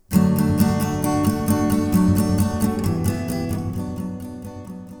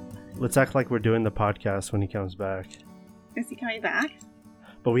Let's act like we're doing the podcast when he comes back. Is he coming back?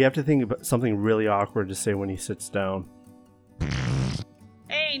 But we have to think about something really awkward to say when he sits down.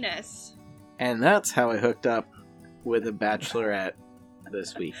 Anus. And that's how I hooked up with a bachelorette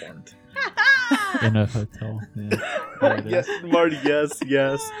this weekend. In a hotel. Yeah. Yes, Marty,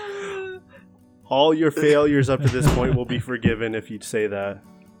 yes. All your failures up to this point will be forgiven if you say that.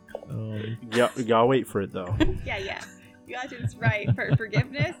 Y'all wait for it, though. Yeah. You got this right for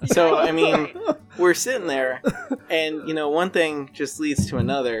forgiveness. So, I mean, we're sitting there, and, one thing just leads to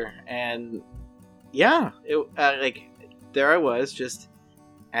another, and, yeah, there I was, just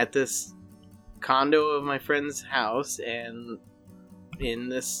at this condo of my friend's house, and in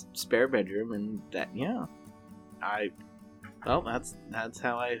this spare bedroom, and that's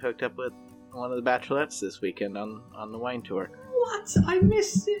how I hooked up with one of the bachelorettes this weekend on the wine tour. What? I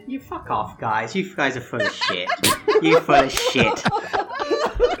missed it. You fuck off, guys. You guys are full of shit. You full of shit.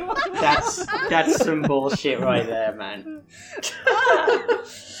 That's some bullshit right there, man.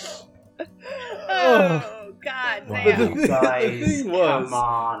 Oh, God damn. You guys, come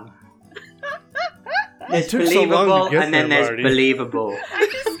on. There's took so long believable, to get and then there, there's Marty. believable. I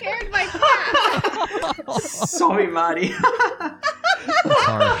just scared my cat. Sorry, Marty. That's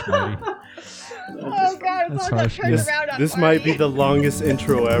harsh, Marty. Oh, God. It's all got turned around on This Marty. might be the longest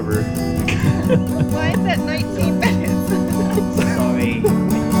intro ever. Why is that 19 minutes? Sorry.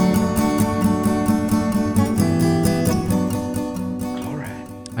 Alright.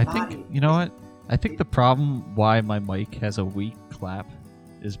 I think, you know what? I think the problem why my mic has a weak clap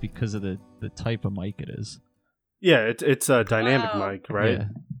is because of the type of mic it is. Yeah, it's a dynamic Oh. mic, right?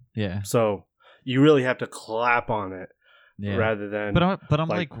 Yeah. So you really have to clap on it Yeah. rather than... But I'm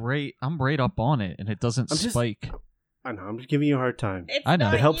like- I'm right up on it, and it doesn't I'm just- spike. I know, I'm just giving you a hard time. It's I know.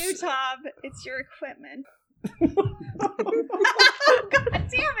 not It helps- you, Tom. It's your equipment. God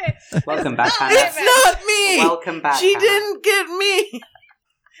damn it. Welcome back, Oh, Hannah. damn it. Not me! Welcome back. She Hannah. didn't get me!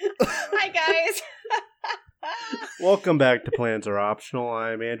 Hi, guys. Welcome back to Plans Are Optional.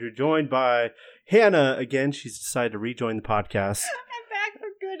 I'm Andrew, joined by Hannah. Again, she's decided to rejoin the podcast I'm back for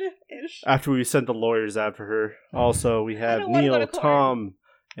good-ish. after we sent the lawyers after her. Also, we have don't wanna go Neil, to court. Tom,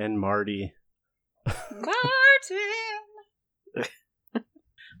 and Marty. Martin.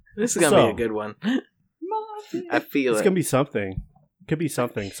 This is gonna So- be a good one. Martin. I feel It's it. going to be something. Could be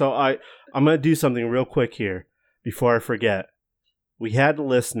something. So I'm going to do something real quick here before I forget. We had a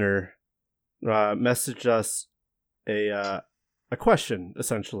listener message us a question,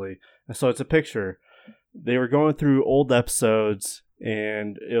 essentially. And so it's a picture. They were going through old episodes,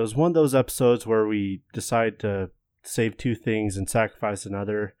 and it was one of those episodes where we decided to save two things and sacrifice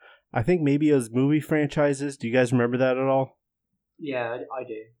another. I think maybe it was movie franchises. Do you guys remember that at all? Yeah, I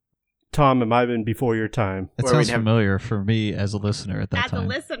do. Tom, it might have been before your time. It Where sounds we'd have- familiar for me as a listener at that As time. a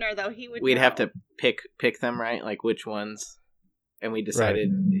listener, though, he would We'd know. have to pick them, right? Like which ones, and we decided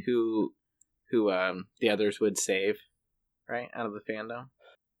who the others would save, right, out of the fandom.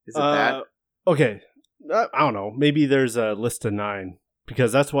 Is it that? Okay. I don't know. Maybe there's a list of 9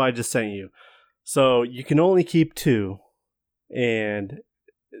 because that's why I just sent you. So you can only keep 2, and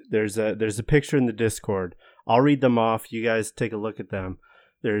there's a picture in the Discord. I'll read them off. You guys take a look at them.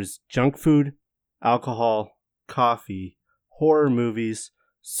 There's junk food, alcohol, coffee, horror movies,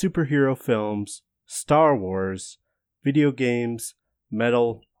 superhero films, Star Wars, video games,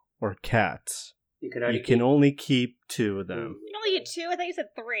 metal, or cats. You You can only keep 2 of them. You only get 2? I thought you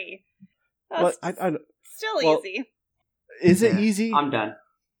said 3. Well, That's I still well- easy. is it Yeah. easy? I'm done.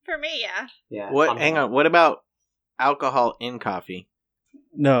 For me, yeah. Yeah. What? I'm Hang done. on. What about alcohol in coffee?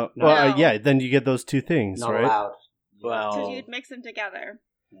 No. No. Well, yeah. Then you get those 2 things, Not right? allowed. Well, Because you'd mix them together.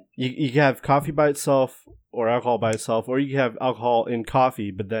 You can have coffee by itself or alcohol by itself, or you can have alcohol in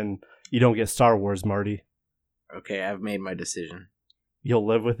coffee, but then you don't get Star Wars, Marty. okay, I've made my decision. You'll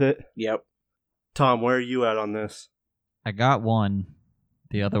live with it. Yep. Tom, where are you at on this? I got one.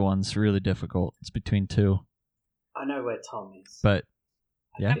 The other one's really difficult. It's between 2. I know where Tom is. But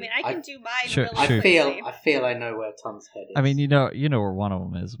yeah, I mean, I can do mine Sure, really I sure. quickly. feel I know where Tom's head is. I mean, you know where one of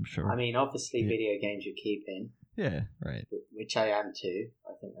them is. I'm sure. I mean, obviously, Yeah. video games you're keeping, yeah, right. which I am too.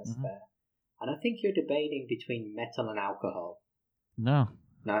 I think that's Mhm. fair. And I think you're debating between metal and alcohol. No,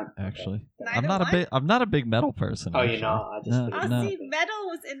 No, actually, Neither I'm not a big metal person. Oh, you're actually. not? I just No, figured- Oh, no. see, metal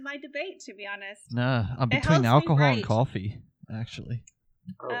was in my debate, to be honest. No, I'm It between helps me alcohol and write. coffee. Actually,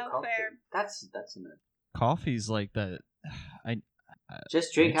 Oh, Oh, coffee. fair. That's a no. coffee's like the.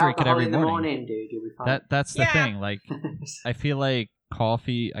 Just drink I drink it alcohol every in the morning. morning, dude. You'll be fine. That's the Yeah. thing. Like, I feel like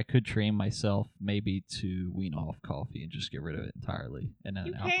coffee. I could train myself maybe to wean off coffee and just get rid of it entirely, and then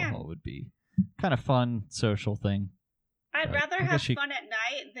You can. alcohol would be kind of fun social thing. I'd But rather I have guess you- fun at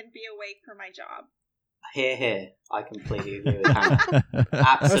night night than be awake for my job. Here. I completely agree with Hannah.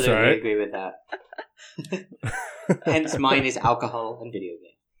 Absolutely That's right. agree with that. Hence, mine is alcohol and video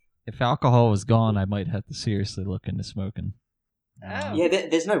games. If alcohol was gone, I might have to seriously look into smoking. Oh. Yeah,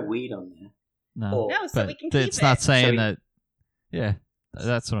 there's no weed on there. No, No, so but we can keep it's not it. saying So we- that. Yeah,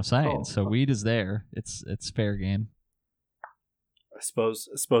 that's what I'm saying. Oh, So oh. weed is there. It's fair game. I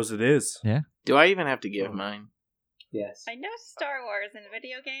suppose it is. Do I even have to give Oh. mine? Yes. I know Star Wars and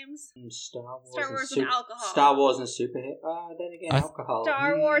video games. And Star Wars, Star Wars and alcohol. Star Wars and superhero. Then again, I- alcohol.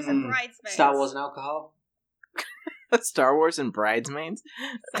 Star Wars and Bridesmaids. Star Wars and alcohol. Star Wars and Bridesmaids?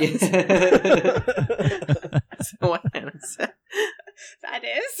 That's what Hannah said. That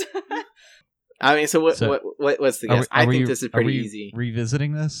is. I mean, so what's the guess? I think this is are pretty we easy.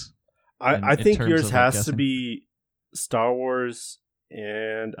 Revisiting this? I In think terms yours of, like, has to guessing? be Star Wars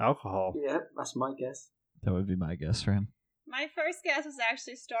and alcohol. Yeah, that's my guess. That would be my guess for him. My first guess was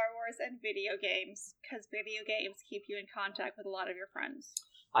actually Star Wars and video games, because video games keep you in contact with a lot of your friends.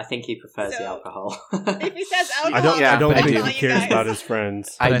 I think he prefers the So, alcohol. If he says alcohol, I don't. Yeah, I don't I think do. he cares about his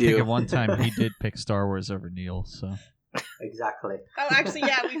friends. But I, I think do. at one time he did pick Star Wars over Neil. So Exactly. Oh, actually,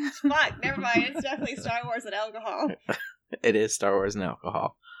 yeah, fuck, never mind. It's definitely Star Wars and alcohol. It is Star Wars and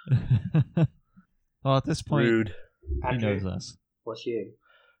alcohol. well, at this point, Rude. he Andrew, knows us. what's you?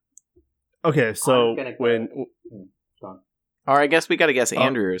 Okay, so I'm gonna go- when Go on. Or I guess we got to guess Oh.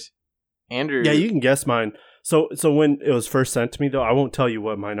 Andrew's. Andrew. yeah, you can guess mine. So when it was first sent to me, though, I won't tell you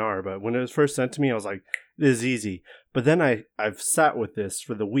what mine are. But when it was first sent to me, I was like, "This is easy." But then I've sat with this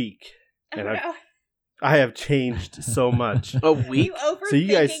for the week, and Oh, no. I have changed so much. A Are week? you overthinking So you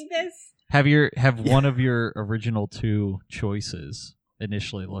guys- this? Have one of your original two choices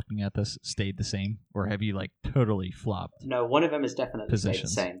initially looking at this stayed the same, or have you like totally flopped? No, one of them is definitely stayed the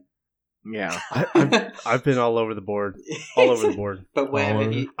Positions. same. Yeah. I've been all over the board, all over the board. But where All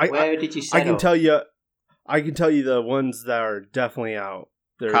have you? over. Where did you I settle? can tell you the ones that are definitely out.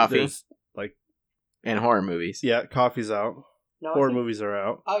 Coffee? There's like And horror movies. yeah, coffee's out. No, I Horror think- movies are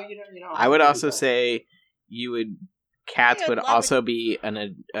out. Oh, you know. I would also say you would. Cats I would love also be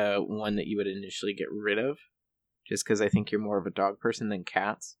one that you would initially get rid of, just because I think you're more of a dog person than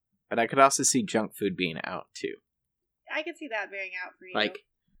cats. But I could also see junk food being out too. I could see that being out for you. Like,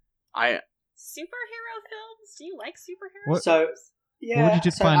 I Superhero films? Do you like superhero What- So, films? yeah. what would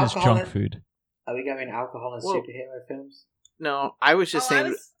you so define as alcohol junk and- food? Are we going alcohol and Well- superhero films? no, I was just Oh,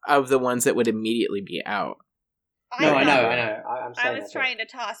 saying of the ones that would immediately be out. No, I know. thought- I'm I saying was that. trying to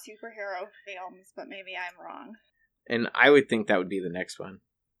toss superhero films, but maybe I'm wrong. And I would think that would be the next one.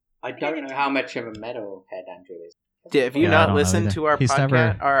 I don't know how much of a metal head Andrew is. Have you Yeah, I not don't know listened either. to our He's podcast,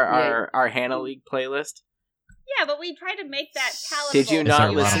 never- our Hannah League playlist? Yeah, but we tried to make that palatable. Did you Is not there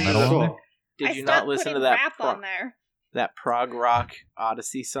a lot listen of to metal the- on there? Did I you not stopped listen to putting that rap on there. that prog rock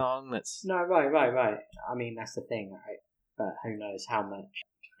Odyssey song? That's No, right. I mean, that's the thing, right? But who knows how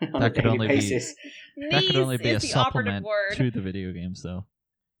much on That a could daily only be- basis. That could only be a is the operative supplement word. to the video games, though.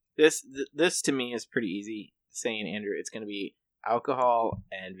 this to me is pretty easy. Saying Andrew, it's going to be alcohol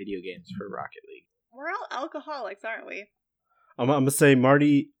and video games for Rocket League. We're all alcoholics, aren't we? I'm gonna say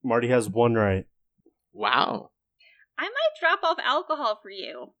Marty has one right. Wow. I might drop off alcohol for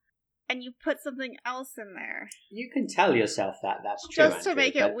you, and you put something else in there. You can tell yourself that's true. Just to Andrew,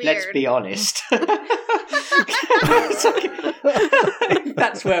 make it but let's weird. be honest. If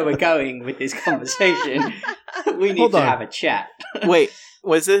that's where we're going with this conversation, we need Hold to on. have a chat. Wait,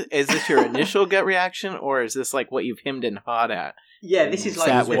 is this your initial gut reaction, or is this like what you've hemmed and hawed at? Yeah, this is like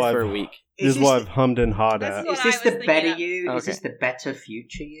sat with what for a I've- week. This is what I've hummed and hawed This at. is what Is this I was the thinking better of. you? Is Okay. this the better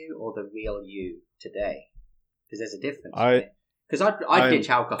future you or the real you today? Because there's a difference. I- Because I'd I'm ditch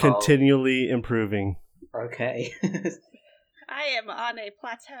alcohol. Continually improving. Okay. I am on a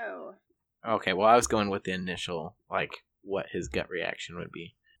plateau. Okay, well, I was going with the initial, like, what his gut reaction would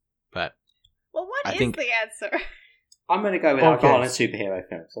be. But Well, what I is think- the answer? I'm going to go with Okay. alcohol and superhero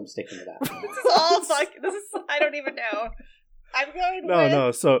films. I'm sticking with that. This is all fuck. This is. I don't even know. I'm going with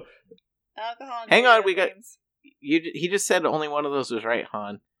No. So alcohol. And Hang on, video we got- games. he just said only one of those was right,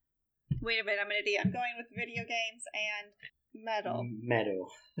 Han. Wait a minute. I'm an idiot. I'm going with video games and metal, Metal.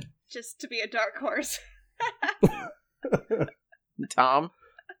 just to be a dark horse. Tom?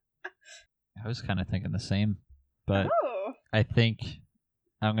 I was kind of thinking the same, but Oh, I think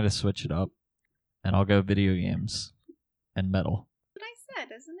I'm going to switch it up, and I'll go video games and metal. what I said,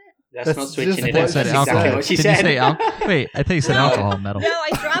 isn't it? That's That's not just switching it what up. I said, That's exactly alcohol. what she Did said. you say wait, I think you said No. alcohol and metal. No, I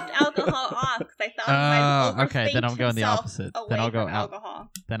dropped alcohol off because I thought he might Oh, okay, then overthink I'm going the himself opposite. away Then I'll go from out. alcohol.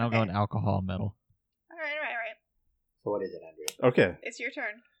 Then I'll go Okay. in alcohol and metal. All right. So what is it, Andrew? okay, It's your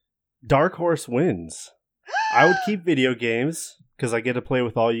turn. Dark Horse wins. I would keep video games because I get to play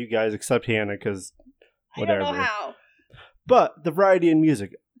with all you guys except Hannah, because whatever. I don't know how. But the variety in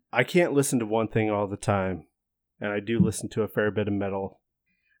music, I can't listen to one thing all the time, and I do listen to a fair bit of metal.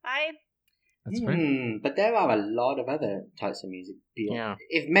 That's fair. But there are a lot of other types of music. Yeah.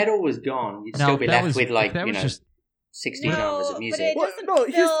 If metal was gone, you'd Now, still be if that left was- with if that was just 60 genres of but music. it Well, doesn't no,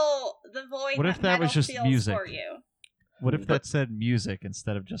 here's- fill the void What if that was metal just fills music? for you. What if that said music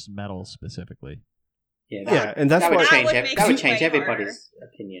instead of just metal specifically? Yeah, and that's that would why. change. That would That make would it change way everybody's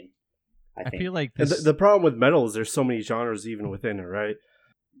opinion. I I think. feel like And this. the problem with metal is there's so many genres even within it, right?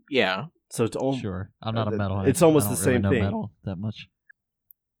 Yeah. So it's all Sure, I'm not a the- metalhead. it's almost I don't the same really know thing. Metal that much,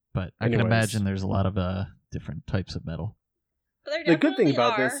 but I can Anyways. imagine there's a lot of different types of metal. But there the good thing definitely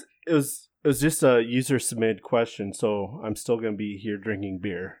about are. this. It was just a user submitted question, so I'm still going to be here drinking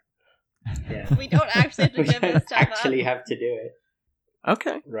beer. Yeah. We don't actually have to We give don't this stuff actually up. have to do it.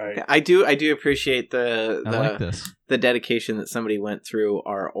 Okay. Right. I do appreciate I like the this. the dedication that somebody went through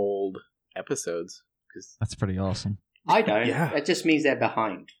our old episodes. 'Cause That's pretty awesome. I don't. Yeah. It just means they're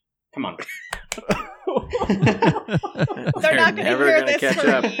behind. Come on. They're not going to never hear gonna this catch for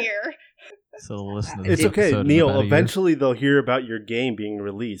up. a year. So they'll listen to this It's okay, episode in Neil. about a year. Eventually, they'll hear about your game being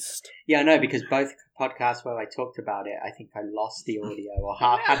released. Yeah, I know, because both podcasts where I talked about it, I think I lost the audio, or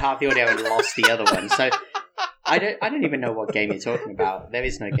had half the audio and lost the other one. So I don't even know what game you're talking about. There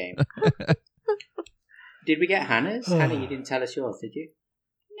is no game. Did we get Hannah's? Hannah, you didn't tell us yours, did you?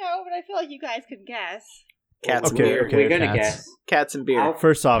 No, but I feel like you guys could guess. Cats and Okay, beer. okay. We're going to Cats. guess. Cats and beer. Al-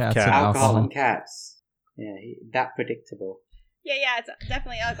 First off, Cats cat. and Alcohol alcohol. and cats. Yeah, that predictable. Yeah, it's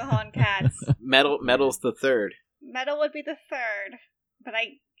definitely alcohol and cats. Metal's the third. Metal would be the third, but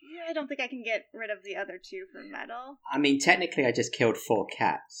I don't think I can get rid of the other two for metal. I mean, technically, I just killed 4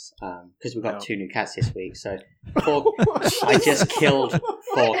 cats because we got Oh. 2 new cats this week. So I just killed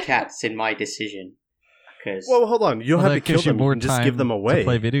 4 cats in my decision. Because Well, hold on. You don't Well, have to that kill gives you them. You more can just time give them to away.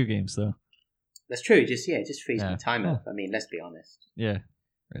 play video games, though. that's true. Just frees Yeah. my time Yeah. up. I mean, let's be honest. Yeah,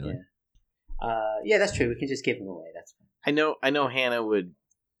 really. Yeah, that's true. We can just give them away. That's fine. I know Hannah would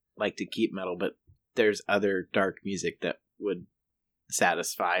like to keep metal, but there's other dark music that would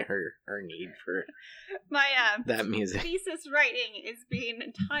satisfy her need for My that music. thesis writing is being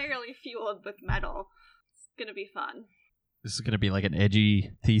entirely fueled with metal. It's gonna be fun. This is going to be like an edgy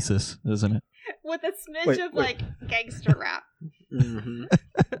thesis, isn't it? With a smidge Wait, of wait. like gangster rap. Mm-hmm.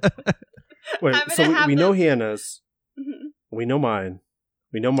 Wait, I'm gonna so have we know the- Hannah's. Mhm. We know mine.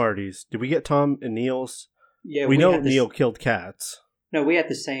 We know Marty's. Did we get Tom and Neil's? Yeah, we know had the Neil killed cats. No, we had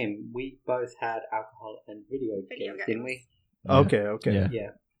the same. We both had alcohol and video Video games, didn't we? Yeah. Okay. Yeah. Yeah.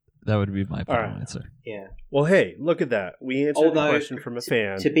 That would be my final right. answer. Yeah. Well, hey, look at that. We answered Although, the question from a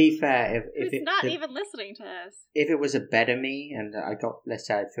fan. To be fair, Who's not even listening to us? if it was a better me and let's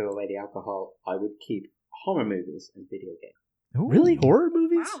say I threw away the alcohol, I would keep horror movies and video games. Ooh. Really? Horror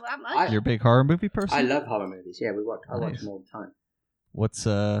movies? Wow, that much? I- You're a big horror movie person? I love horror movies. Yeah, I watch Nice. them all the time.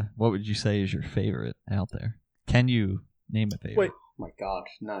 What would you say is your favorite out there? Can you name a favorite? Wait. Oh my god,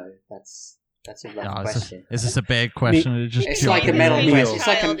 no, that's a rough No, question. is this a bad question? Or just It's It's like a like metal Neil. question. It's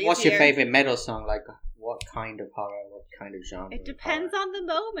like Child what's your easier. favorite metal song? Like what kind of horror? What kind of genre? It of depends horror? on the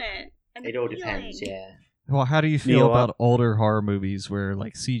moment. And It the all feeling. depends. Yeah, Well, how do you feel Neil, about older horror movies where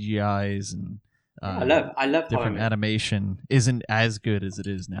like CGI's and I love horror different movies. animation isn't as good as it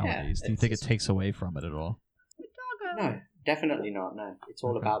is nowadays? Do you it's think it just- takes away from it at all? Doggo. No, definitely not. No, it's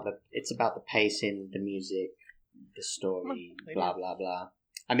all Okay. about the pacing, the music, the story, blah blah blah.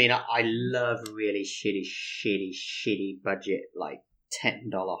 I mean, I love really shitty budget, like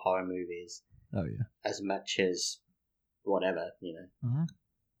 $10 horror movies Oh yeah. as much as whatever, you know. Mhm.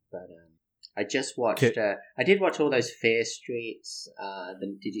 But I just watched. I did watch all those Fear Streets.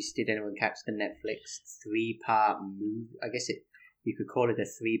 Did anyone catch the Netflix 3-part movie? I guess you could call it a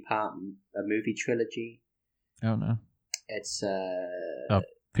 3-part movie trilogy. Oh no. It's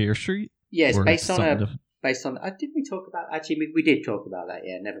Fear Street? yeah, it's Or based on something a different? based on. Did we talk about? Actually, we did talk about that.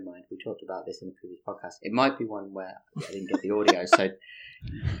 Yeah, never mind. We talked about this in a previous podcast. It might be one where I didn't get the audio, so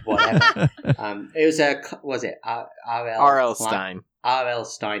whatever. It was R.L. Stein. R.L.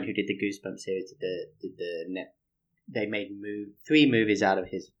 Stein, who did the Goosebumps series, did the net. They made 3 movies out of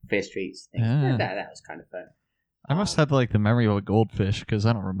his Fear Streets thing. Ah. That was kind of fun. I must have like the memory of a goldfish because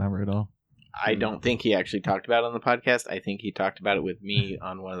I don't remember it all. I don't think he actually talked about it on the podcast. I think he talked about it with me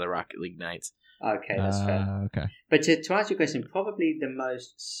on one of the Rocket League nights. Okay, that's fair. Okay. But to answer your question, probably the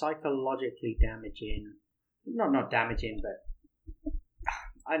most psychologically damaging, not damaging, but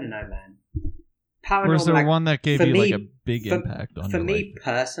I don't know, man. Or is there Paranormal one that gave for you me- like a big for- impact on For your me life?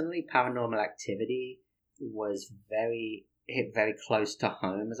 personally, Paranormal Activity was hit very close to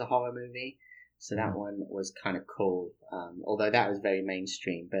home as a horror movie. So that one was kind of cool. Although that was very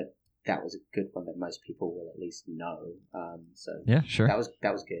mainstream, but that was a good one that most people will at least know. So Yeah, sure. that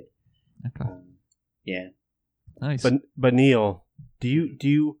was good. Okay. Yeah. Nice. But Neil, do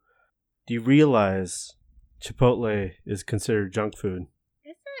you realize Chipotle is considered junk food?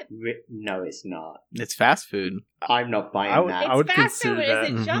 Is it? No, it's not. It's fast food. I'm not buying I that. would It's fast food, consider but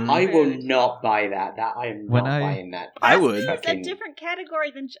is that. it junk Mhm. I will food? not buy that. I am When not I- buying that. I Fast would. food is a Fucking- different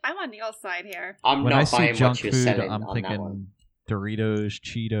category than. I'm on Neil's side here. I'm When not I see buying junk what you're food, selling I'm on that one. thinking Doritos,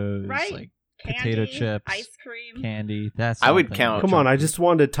 Cheetos, Right. like Candy, potato chips, ice cream. candy. That's I all I'm would thinking count- of Come junk on, I food. just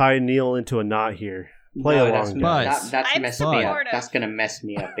wanted to tie Neil into a knot here. Play No, along. that's, But- that's I'm messing me up. supportive. That's going to mess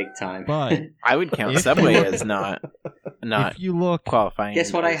me up big time. But I would count If- Subway as not if you look, qualifying.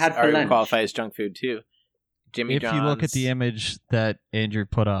 Guess what I as- had for or lunch? qualify as junk food too. Jimmy if John's. you look at the image that Andrew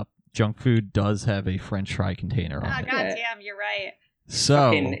put up, junk food does have a French fry container Oh, on it. goddamn, you're right. So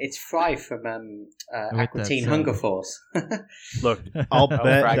Fucking, it's Fry from that Aqua Teen said- Hunger Force. Look, I'll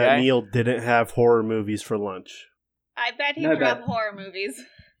bet Fry that guy? Neil didn't have horror movies for lunch. I bet he No, dropped but- horror movies.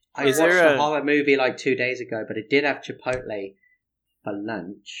 I Is watched there a a- horror movie like 2 days ago, but it did have Chipotle for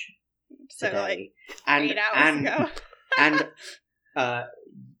lunch So, today. like, and 8 hours and ago. and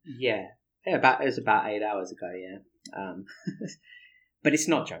yeah, it was about 8 hours ago. Yeah, but it's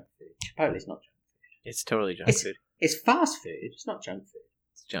not junk food. Chipotle's not junk. It's totally junk It's- food. It's fast food. It's not junk food.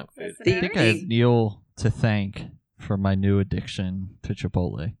 It's junk food. Listen, I think I have Neil to thank for my new addiction to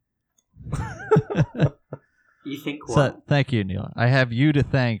Chipotle. You think what? So thank you, Neil. I have you to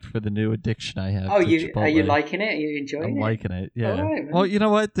thank for the new addiction I have. Oh, to you are you Chipotle. liking it? Are you enjoying I'm it? liking it. Yeah. All right, man. Well, you know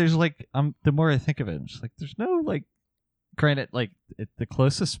what? There's like, the more I think of it, I'm just like, there's no like, granted, like the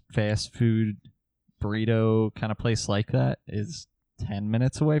closest fast food burrito kind of place like that is 10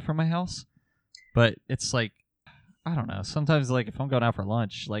 minutes away from my house. But it's like, I don't know. Sometimes like if I'm going out for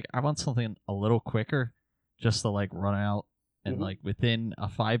lunch, like I want something a little quicker, just to like run out and Mhm. like within a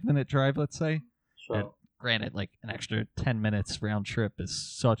 5-minute drive, let's say. Sure. Granted, like an extra 10 minutes round trip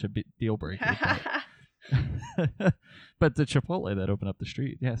is such a big deal breaker. But, but the Chipotle that opened up the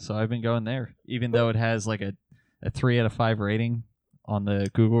street, yeah. So I've been going there, even though it has like a 3 out of 5 rating on the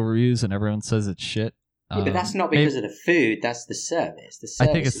Google reviews, and everyone says it's shit. Yeah, but that's not because of the food. That's the service. The I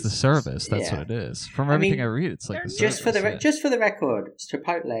service think it's the is- service. That's yeah. what it is. From I everything mean, I read, it's like the Just for the service, yeah. just for the record,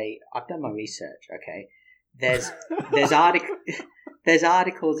 Chipotle. I've done my research. Okay, there's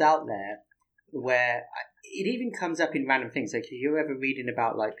articles out there where it even comes up in random things. Like if you're ever reading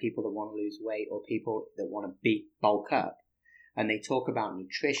about like people that want to lose weight or people that want to bulk up, and they talk about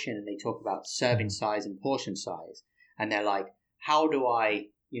nutrition and they talk about serving size and portion size, and they're like, how do I,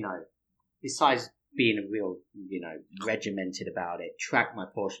 besides being a real, regimented about it, track my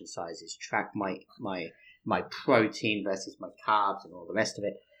portion sizes, track my protein versus my carbs and all the rest of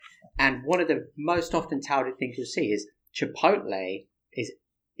it. And one of the most often touted things you'll see is Chipotle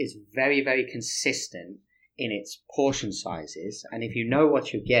is very, very consistent in its portion sizes. And if you know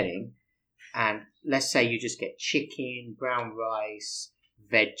what you're getting, and let's say you just get chicken, brown rice,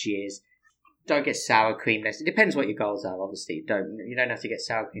 veggies, don't get sour cream. It depends what your goals are, obviously. You don't have to get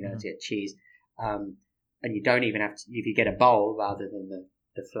sour cream, you don't have to get cheese. And you don't even have to, if you get a bowl rather than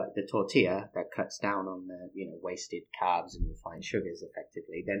the tortilla that cuts down on the wasted carbs and refined sugars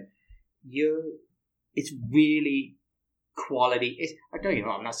effectively, then it's really quality.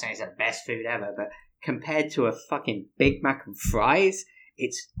 I'm not saying it's the best food ever, but compared to a fucking Big Mac and fries,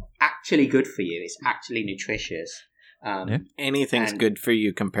 it's actually good for you. It's actually nutritious. Yeah. Anything's And- good for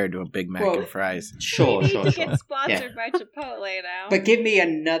you compared to a Big Mac Well, and fries. Sure, We need sure, to sure. get sponsored by Chipotle now. But give me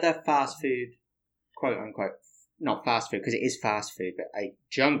another fast food, quote unquote, not fast food because it is fast food, but a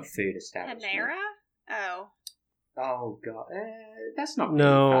junk food establishment. Panera? Oh. Oh god, that's not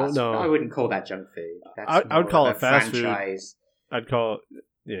No, really fast no. food. I wouldn't call that junk food. That's I would more call of it a fast food. franchise. I'd call it,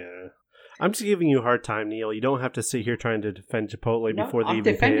 yeah. I'm just giving you a hard time, Neil. You don't have to sit here trying to defend Chipotle No, before they I'm even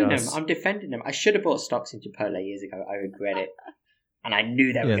pay defending us. them. I'm defending them. I should have bought stocks in Chipotle years ago. I regret it, and I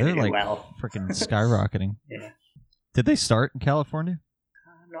knew they were Yeah, going they're to do like well. freaking skyrocketing. Yeah, Did they start in California?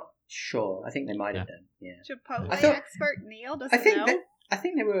 I'm not sure. I think they might have done. Yeah, Chipotle I thought- expert Neil doesn't I think know. I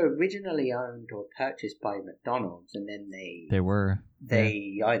think they were originally owned or purchased by McDonald's, and then They were.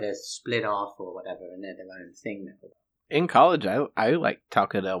 they either split off or whatever, and they're their own thing now. In college, I liked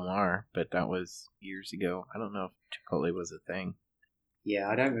Taco Del Mar, but that was years ago. I don't know if Chipotle was a thing. Yeah,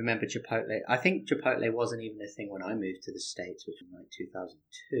 I don't remember Chipotle. I think Chipotle wasn't even a thing when I moved to the States, which was like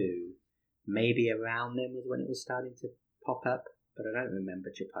 2002. Maybe around then was when it was starting to pop up, but I don't remember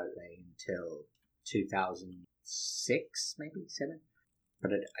Chipotle until 2006, maybe 7.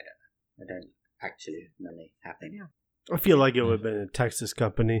 But I don't know. I don't actually know it happening. I feel like it would have been a Texas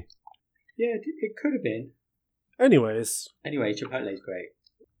company. Yeah, it could have been. Anyways, Anyway, Chipotle's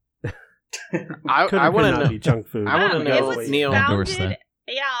great. I could want to not know. be junk food. I wanna It know, was Neil. Endorse founded.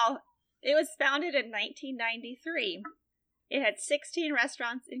 that. Yeah, it was founded in 1993. It had 16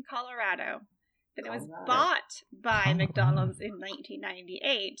 restaurants in Colorado. Then it was Colorado. bought by Colorado. McDonald's in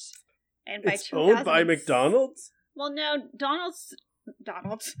 1998, and by It's owned by 2000 McDonald's? Well, no, McDonald's,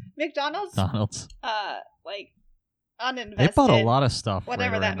 Donald's. like uninvested. They bought a lot of stuff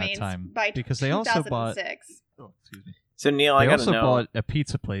whatever right that around means that time by because they also bought. 2006. Oh, excuse me. So Neil, I They gotta also know. bought a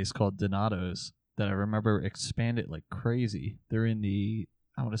pizza place called Donato's that I remember expanded like crazy. They're in the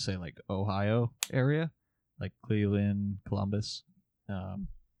I want to say like Ohio area, like Cleveland, Columbus,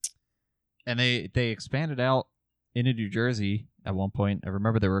 and they expanded out into New Jersey at one point. I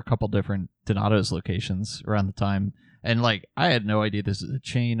remember there were a couple different Donato's locations around the time, and like I had no idea this is a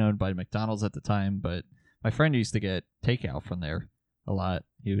chain owned by McDonald's at the time, but my friend used to get takeout from there a lot.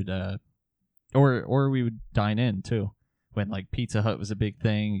 He would, or we would dine in too. When like Pizza Hut was a big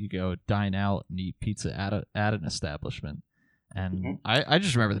thing, you go dine out and eat pizza at an establishment, and I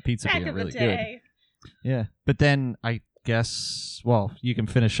just remember the pizza Back being in really the good. day. Yeah, but then I guess you can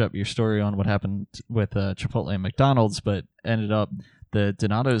finish up your story on what happened with Chipotle and McDonald's, but ended up the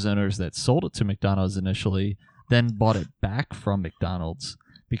Donato's owners that sold it to McDonald's initially then bought it back from McDonald's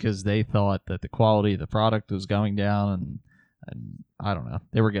because they thought that the quality of the product was going down and I don't know,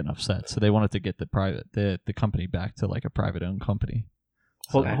 they were getting upset, so they wanted to get the company back to like a private owned company.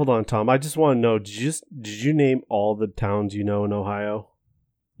 Hold on, Tom. I just want to know, did you name all the towns you know in Ohio?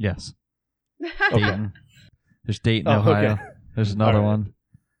 Yes, Okay. Dayton. There's Dayton, Oh, Ohio. okay. There's another All right. one.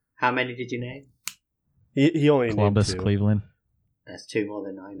 How many did you name? He only Columbus, named two. Cleveland. That's two more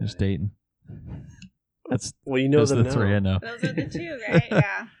than I know. There's Dayton. That's Well, you know those are them the now. three I know. Those are the two, right?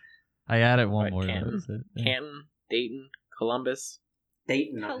 Yeah. I added one Like more. Canton. That was it. Yeah. Canton, Dayton, Columbus.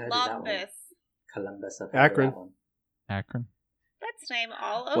 Dayton, I've heard of that one. Columbus. Columbus, I've heard Akron. of that one. Akron. Let's name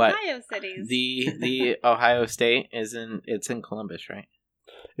all What? Ohio cities. The Ohio State it's in Columbus, right?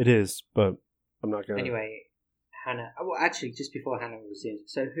 It is, but I'm not gonna. Anyway, Hannah. Oh, well, actually, just before Hannah resumes,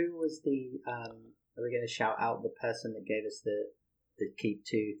 so who was the? Are we going to shout out the person that gave us the keep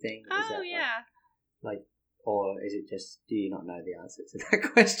two thing? Is Oh that yeah. like, or is it just? Do you not know the answer to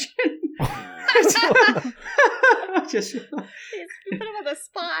that question? just You put him on the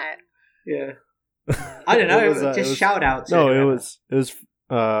spot. yeah. I don't know. It was, just it was- shout out. To No, whoever. it was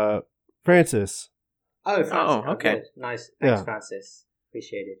Francis. Oh, Francis. Oh, okay. Good. Nice. Thanks, Yeah. Francis.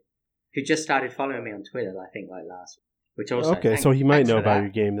 Appreciate it. Who just started following me on Twitter, I think, like last week. Which also, Okay, so he might thanks know for about that. your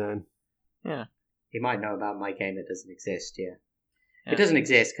game then. Yeah. He might know about my game that doesn't exist. Yeah, Yeah. it doesn't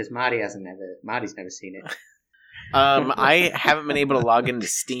exist because Marty's never seen it. I haven't been able to log into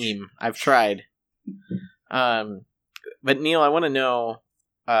Steam. I've tried. But Neil, I want to know,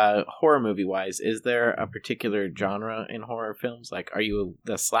 horror movie wise, is there a particular genre in horror films? Like, are you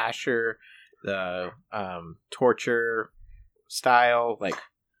the slasher, the torture style, like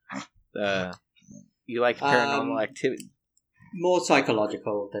you like paranormal activity? More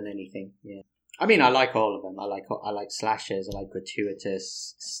psychological than anything. Yeah, I mean, I like all of them. I like slashers. I like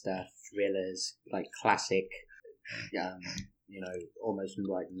gratuitous stuff, thrillers, like classic, almost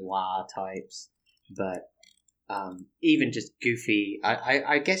like noir types. But even just goofy.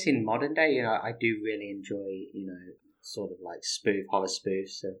 I guess in modern day, I do really enjoy, sort of like horror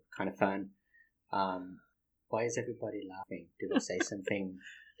spoofs. So kind of fun. Why is everybody laughing? Did I say something?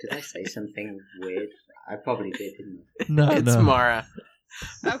 Did I say something weird? I probably did, didn't I? No, It's no. Mara.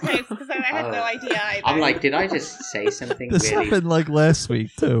 Okay, because I have no idea either. I'm like, did I just say something This really happened like last week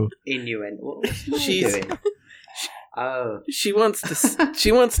too. innuendo? What's Mara She's- doing? Oh, She wants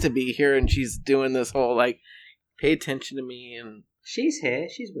to be here, and she's doing this whole like, pay attention to me, and she's here.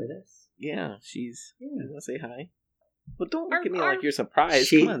 She's with us. yeah, she's. Yeah. You want to say hi? Well, don't look Are- at me are- like you're surprised.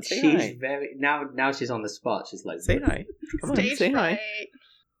 She- Come on, say she's hi. very now. She's on the spot. She's like, Say hi. Come on, Stage say hi. fright.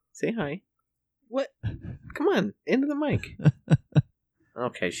 Say hi. What? Come on, into the mic.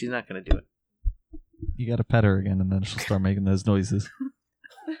 Okay, she's not gonna do it. You got to pet her again, and then she'll start making those noises.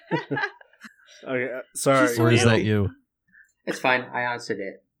 Okay, sorry. Or is Neil. that you? It's fine. I answered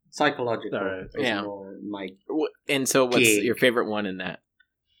it. Psychological. All right. is Yeah. more my And so, what's Gig. your favorite one in that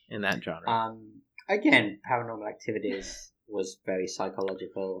genre? again, Paranormal Activities was very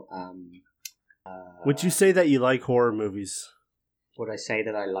psychological. Would you say that you like horror movies? Would I say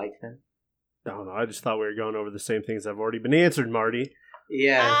that I like them? I don't know. I just thought we were going over the same things that have already been answered, Marty.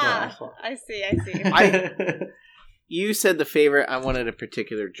 Yeah. Ah, well, I see. You said the favorite. I wanted a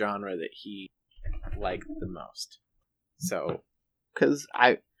particular genre that he liked the most. So, because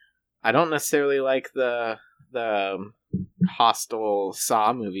I don't necessarily like the Hostel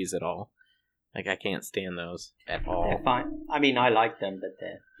Saw movies at all. Like, I can't stand those at They're all. fine. I mean, I like them, but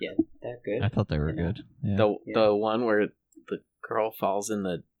they're good. I thought they were You know? good. Yeah. The one where the girl falls in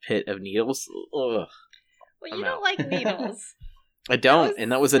the pit of needles. Ugh. Well, I'm you out. don't like needles. I don't,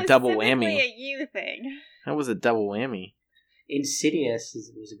 and that was a double specifically whammy. a you thing. That was a double whammy. Insidious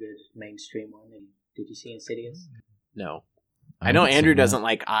was a good mainstream one. Did you see Insidious? No, I know haven't Andrew seen that. doesn't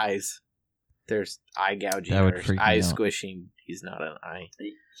like eyes. There's eye gouging That would or freak me eye out. squishing. He's not an eye.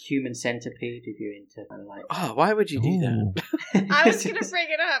 Human Centipede, if you're into kind of like. Oh, why would you do that? Ooh. I was gonna bring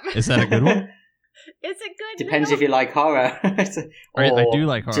it up. Is that a good one? It's a good. Depends film. if you like horror. I do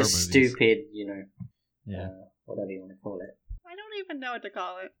like horror just movies. stupid, Yeah. whatever you want to call it. I don't even know what to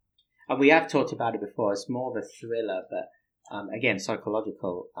call it. And we have talked about it before. It's more of a thriller, but again,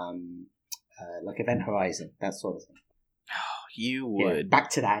 psychological, like Event Horizon, that sort of thing. You Yeah, would. back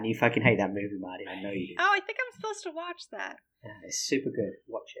to that, and you fucking hate that movie, Marty. I know you do. Oh, I think I'm supposed to watch that. Yeah, it's super good.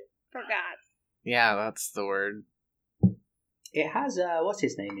 Watch it. Forgot. Yeah, that's the word. It has what's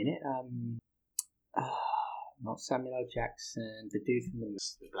his name in it? Not Samuel L. Jackson, the dude from the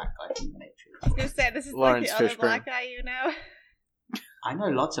black guy from the Matrix. I was gonna say this is Lawrence like the other Fishburne. black guy you know. I know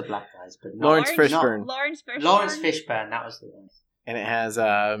lots of black guys, but not Lawrence Orange- Fishburne. Lawrence Fishburne. Lawrence Fishburne. That was the one. And it has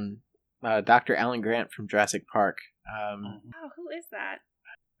Dr. Alan Grant from Jurassic Park. Oh, who is that?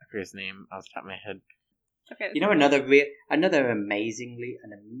 I forget his name off the top of my head. Okay. You know another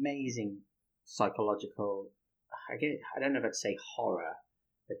amazing psychological. I don't know if I'd say horror,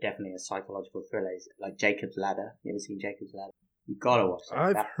 but definitely a psychological thriller. Is like Jacob's Ladder. You ever seen Jacob's Ladder? You gotta watch that.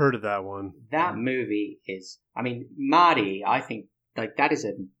 I've heard of that one. That movie is. I mean, Marty. I think like that is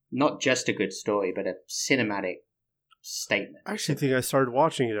not just a good story, but a cinematic statement. I actually think I started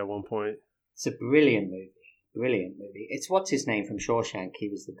watching it at one point. It's a brilliant movie. Brilliant movie. It's what's his name from Shawshank. He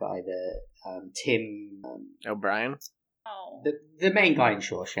was the guy that Tim. O'Brien? Oh. The main guy in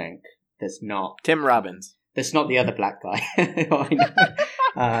Shawshank. Tim Robbins. That's not the other black guy.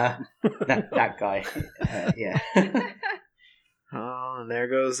 I know. That guy. Yeah. Oh, there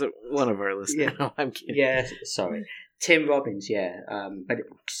goes one of our listeners. Yeah. No, I'm kidding. Yeah. Sorry, Tim Robbins. Yeah. But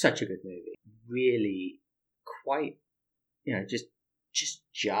such a good movie. Really, quite. Just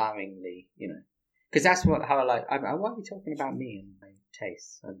jarringly. Because that's how I like. Why are we talking about me and my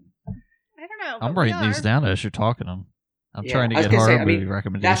tastes? I don't know. I'm but we writing these are. down as you're talking them. I'm Yeah, trying to I was get gonna horror say, I mean, movie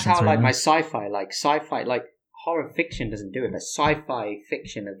recommendations. That's how right like now. my sci-fi, like horror fiction doesn't do it, but sci-fi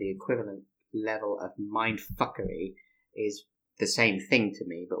fiction of the equivalent level of mindfuckery is the same thing to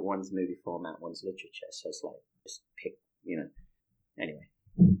me, but one's movie format, one's literature. So it's like just pick, Anyway,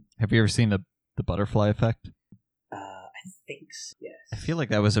 Have you ever seen the Butterfly Effect? I think so, yes. I feel like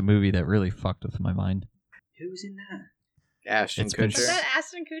that was a movie that really fucked with my mind. Who was in that? Ashton It's been- Was Kutcher. that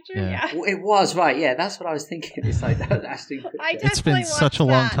Ashton Kutcher? Yeah. Yeah. Well, it was right. Yeah, that's what I was thinking. It's like that was Ashton Kutcher. I It's been definitely such a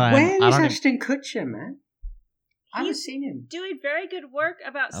watched long that. time. Where I is don't even- Ashton Kutcher, man? I haven't He's seen him. Doing very good work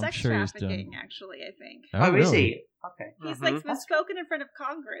about I'm sex sure he's trafficking, done- actually, I think. Oh, is really? he? Okay. He's Mhm. like been spoken in front of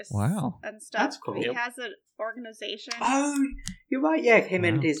Congress. Wow. And stuff. That's cool. He Yep. has an organization. Oh, you're right. Yeah, him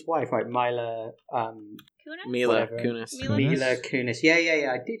and Wow. his wife, right? Mila, Kunis? Mila Whatever. Kunis. Mila Mila Kunis. Yeah.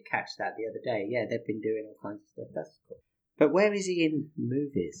 I did catch that the other day. Yeah, they've been doing all kinds of stuff. That's cool. But where is he in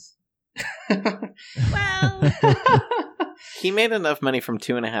movies? Well, He made enough money from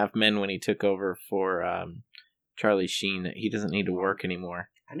 2.5 Men when he took over for Charlie Sheen that he doesn't need to work anymore.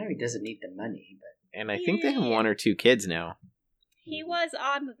 I know he doesn't need the money, but And I think they have 1 or 2 kids now. he was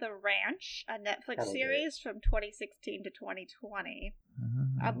on The Ranch, a Netflix That'll do it. series from 2016 to 2020.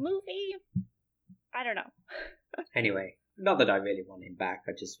 A movie? I don't know. anyway, not that I really want him back.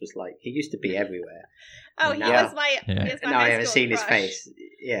 I just was like, he used to be everywhere. Oh, he Yeah. was my, Yeah. he was my No, I high haven't school seen his crush. face.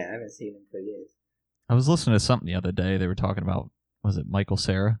 Yeah, I haven't seen him for years. I was listening to something the other day. They were talking about, was it Michael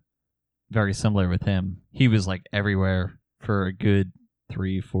Cera? Very similar with him. He was like everywhere for a good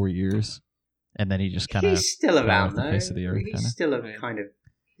 3-4 years, and then he just kind of. He's still fell around, off the though. face of the earth, He's kinda. still a Right. kind of.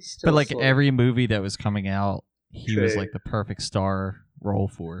 He's still But like sort of- every movie that was coming out, he was True. like the perfect star role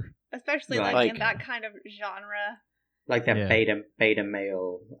for. Especially Right. like in Like- that kind of genre. like that Yeah. beta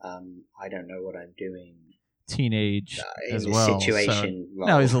male. I don't know what I'm doing. Teenage In as the well. situation. So role.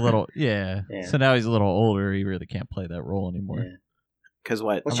 now he's a little, yeah. Yeah. So now he's a little older. He really can't play that role anymore. Yeah. Because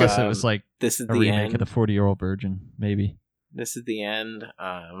what? What's Unless your- it was like this is a the remake end. of the 40-Year-Old Virgin, maybe. This is the end.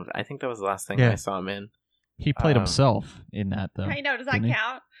 I think that was the last thing Yeah. I saw him in. He played Um, himself in that though. I know, does that didn't he?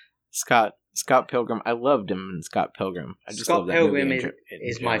 count? Scott Pilgrim. I loved him in Scott Pilgrim. I just Scott love that Pilgrim movie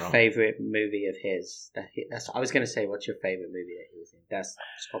is in my general. favorite movie of his. I was going to say, what's your favorite movie that he was in? That's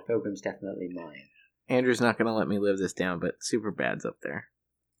Scott Pilgrim's definitely mine. Andrew's not going to let me live this down, but Superbad's up there.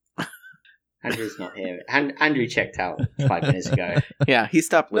 Andrew's not here. Andrew checked out 5 minutes ago. Yeah, he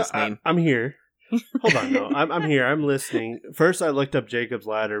stopped No, listening. I'm here. Hold on, no. I'm here. I'm listening. First, I looked up Jacob's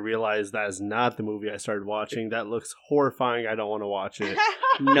Ladder, realized that is not the movie I started watching. That looks horrifying. I don't want to watch it.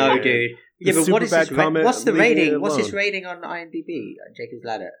 No, Yeah. dude. Yeah, The but what is Superbad his comment, what's the leaving it rating? What's his alone. rating on IMDb? Jacob's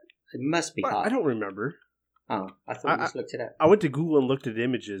Ladder. It must be high. I don't remember. Oh, I thought you just looked it up. I went to Google and looked at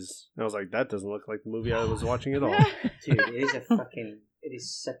images. And I was like, that doesn't look like the movie I was watching at all. Dude, it is such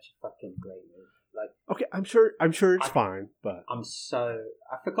a fucking great movie. Like, Okay, I'm sure it's fine, but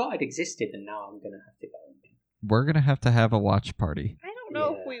I forgot it existed, and now I'm gonna have to go. We're gonna have to have a watch party. I don't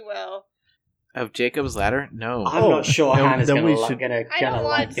know Yeah. if we will. Of Jacob's Ladder? No. I'm not sure then- Hannah's then gonna we like, should- gonna I don't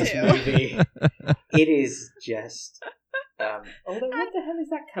like want this to. movie. It is just. Although, what the hell is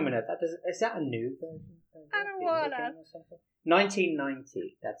that coming up? Is that a new version? I don't Video wanna. game or something?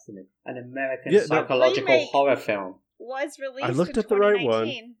 1990. That's an American Yeah, that- psychological Remake. horror film. Was released. I looked in at the right one.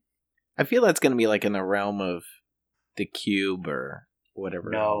 2019. I feel that's going to be like in the realm of The Cube or whatever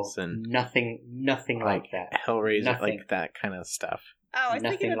No, else. And nothing like that. Hellraiser, Nothing. like that kind of stuff. Oh, I was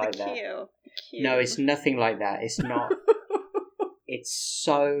thinking Nothing of like the that. Q. No, it's nothing like that. It's not.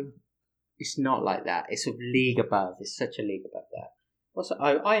 It's not like that. It's a league above. It's such a league above that. Also,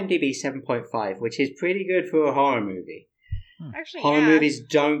 IMDb 7.5, which is pretty good for a horror movie. Actually, Horror yeah. movies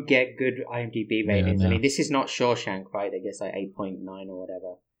don't get good IMDb ratings. no. I mean, this is not Shawshank, right? I guess like 8.9 or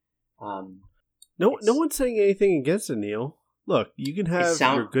whatever. no It's- one's saying anything against it, Neil. Look, you can have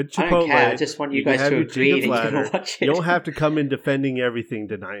your good I don't Chipotle. care. I just want you can guys have to your agree that Jacob's you're going Ladder. to watch it. You don't have to come in defending everything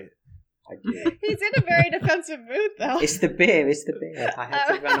tonight. I do. He's in a very defensive mood, though. It's the beer. It's the beer. I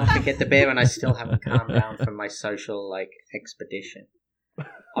had to run off and get the beer, and I still haven't calmed down from my social expedition.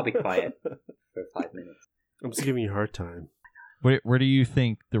 I'll be quiet for 5 minutes. I'm just giving you a hard time. Where do you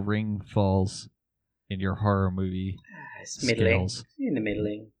think The Ring falls in your horror movie It's middling. scales? In the middle.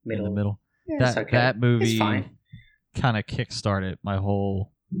 In the middle. Yeah, it's That okay. that It's movie fine. kind of kickstarted my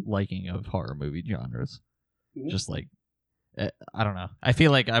whole liking of horror movie genres. Mhm. Just like I don't know. I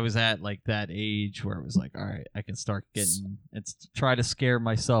feel like I was at like that age where it was like, all right, I can start getting try to scare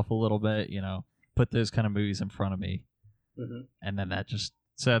myself a little bit, put those kind of movies in front of me. Mhm. And then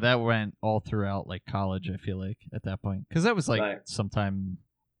that went all throughout like college, I feel like at that point. Cuz that was like Right. sometime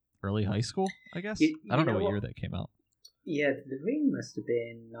early high school, I guess. You I don't know know what what? year that came out. Yeah, The Ring must have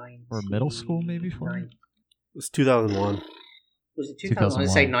been 19... Or middle school maybe for me. It's 2001. Was it 2001? I'd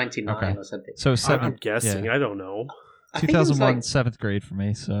say 2001. 99 Okay. or something. So I'm guessing. I don't know. I think it was 2001, like- 7th grade for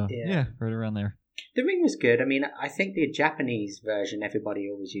me. So Yeah. yeah, right around there. The Ring was good. I mean, I think the Japanese version everybody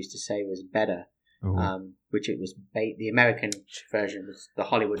always used to say was better. Ooh. Which it was the American version was the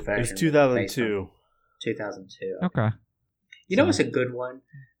Hollywood It version. was was 2002. 2002. Okay. You know, it's a good one.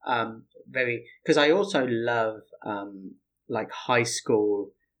 Because I also love like high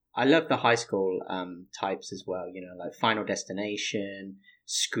school. I love the high school types as well. Like Final Destination,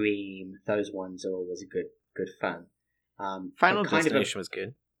 Scream. Those ones are always good fun. Final but kind of Destination was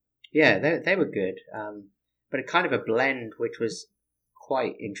good. Yeah, they were good. But a kind of a blend, which was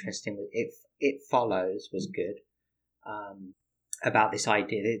quite interesting. It Follows was good. About this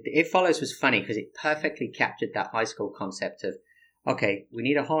idea. It Follows was funny because it perfectly captured that high school concept of, okay, we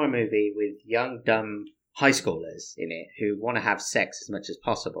need a horror movie with young, dumb high schoolers in it who want to have sex as much as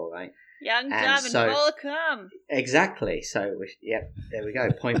possible, right? Young, And dumb, so- and full of cum. Exactly. So, yep, there we go.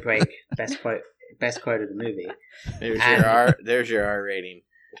 Point Break, best quote of the movie. There's your R rating.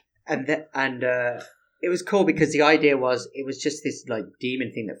 And it was cool because the idea was it was just this like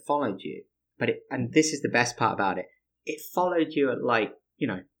demon thing that followed you. And this is the best part about it. It followed you at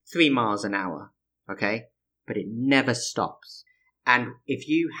 3 miles an hour, okay? But it never stops. And if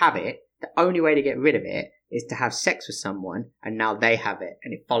you have it, the only way to get rid of it is to have sex with someone, and now they have it,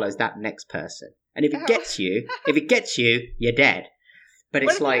 and it follows that next person. And if it gets you, you're dead. But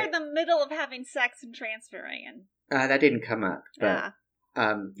What it's if like you're in the middle of having sex and transferring? that didn't come up, but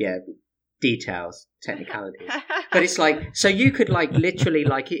details, technicalities. But it's like, so you could literally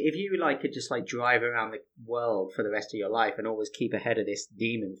if you could just drive around the world for the rest of your life and always keep ahead of this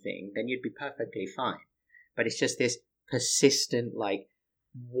demon thing, then you'd be perfectly fine. But it's just this persistent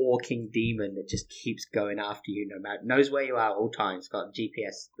walking demon that just keeps going after you, knows where you are at all times, got a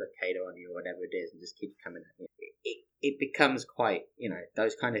GPS locator on you or whatever it is, and just keeps coming at you. It becomes quite,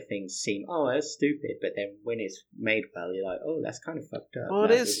 those kind of things seem, that's stupid, but then when it's made well, you're like, oh, that's kind of fucked up. Well, it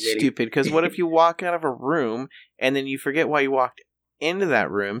That is was really- stupid, because what if you walk out of a room and then you forget why you walked into that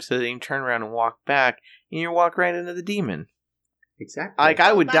room, so then you turn around and walk back, and you walk right into the demon? Exactly.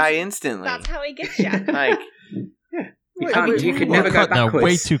 I would That's- die instantly. That's how he gets you. You could never You're go cutting that way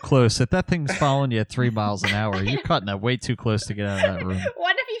backwards. too close. If that thing's following you at 3 miles an hour, you're cutting that way too close to get out of that room.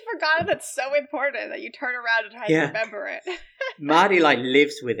 What if he forgotten that's so important that you turn around and try to Yeah. remember it. Marty like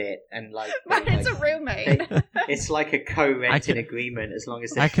lives with it, and like, But it's a like, roommate. it's like a I co-renting can- agreement as long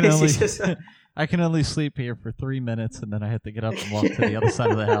as I can only it's just- I can only sleep here for 3 minutes, and then I have to get up and walk to the other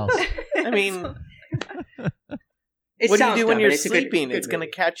side of the house. I mean, It what do you sounds do when dumb, you're but it's a good- sleeping? good it's going to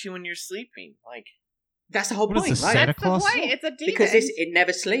movie. catch you when you're sleeping. Like, That's the whole What is point, this, right? Santa That's the Claus? point. It's a demon. Because it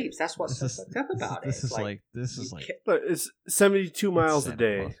never sleeps. That's what's This so is- fucked up about this it. is like But it's 72 miles a Santa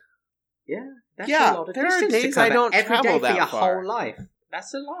day. Claus. yeah, that's Yeah, a lot of there are distance to days I cover don't every travel day for that your far. whole life.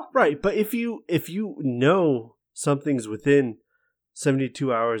 That's a lot. Right, but if you know something's within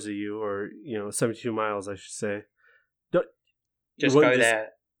 72 hours of you, or 72 miles, I should say, Just you go wouldn't there.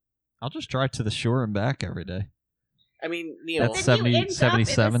 I'll just drive to the shore and back every day. I mean, Neil, That's then 70 you end up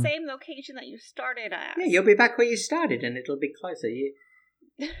 77. in the same location that you started at. Yeah, you'll be back where you started, and it'll be closer. You.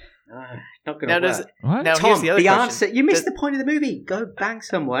 Not going Now to does work. it- What? Now, Tom, here's the other question. answer. You missed Does- the point of the movie. Go bang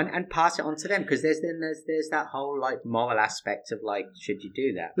someone and pass it on to them, because there's that whole like moral aspect of like, should you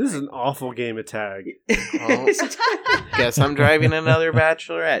do that? this is an awful game of tag. Oh. Guess I'm driving another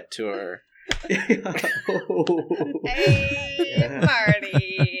bachelorette tour. Hey,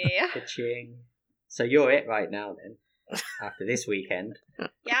 Marty. Ka-ching. So you're it right now, then. After this weekend,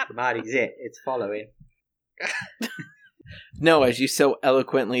 Yep. Marty's it. It's following. No, as you so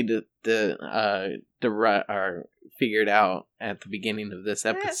eloquently figured out at the beginning of this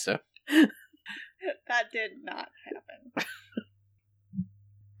episode. That did not happen.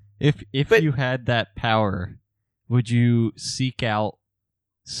 If But- you had that power, would you seek out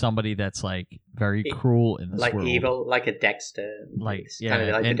somebody that's like very E- cruel in this Like world? evil, like a Dexter. Like It's yeah, kind of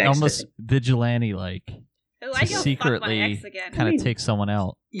like the and Dexter almost thing. vigilante, like Oh, to I go fuck my secretly ex again. kind of take someone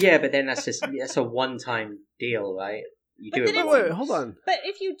out. Yeah, but then that's a one-time deal, right? You But do then it it's- once. Wait, hold on. But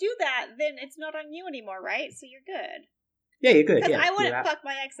if you do that, then it's not on you anymore, right? So you're good. Yeah, you're good. Because Yeah, I wouldn't you're out. fuck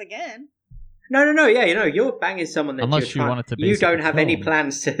my ex again. No. Yeah, you're banging someone that Unless you're you trying- wanted to You basically don't have any kill 'em.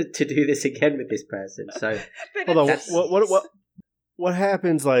 plans to do this again with this person. So But Hold on. it's- What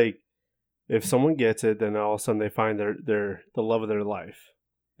happens? Like, if someone gets it, then all of a sudden they find the love of their life.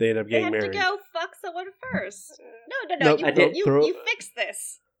 They end up They getting have married. to go fuck someone first. No. No, I did- You fix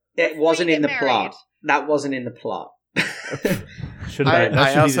this. it Before wasn't you in the get plot. married. That wasn't in the plot. Should I- have. That I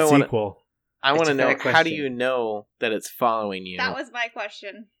should be also the wanna- sequel. I It's want to a know, fair how do question. you know that it's following you? That was my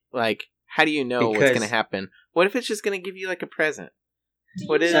question. Like, how do you know what's Because- going to happen? What if it's just going to give you like a present? Do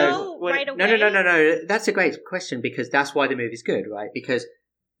What you is- know what- right away? No. That's a great question, because that's why the movie's good, right? Because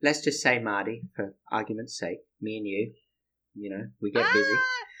let's just say, Marty, for argument's sake, me and you, we get busy,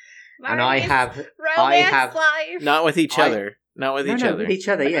 and I Marty's have romance life. Not with each I- other. Not with each other. with each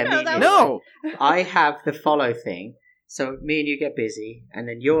other, yeah. No, me and that you. No! I have the follow thing. So me and you get busy, and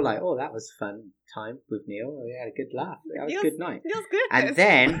then you're like, "Oh, that was fun time with Neil. We had a good laugh. That was a good night." Feels good. And this.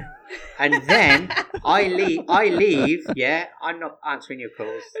 then I leave. Yeah, I'm not answering your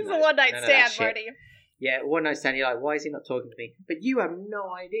calls. It's No, a one night none of that stand, shit. Marty. Yeah, one night stand. You're like, why is he not talking to me? But you have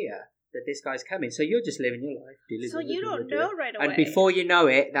no idea that this guy's coming. So you're just living your life. So you don't know right away. And before you know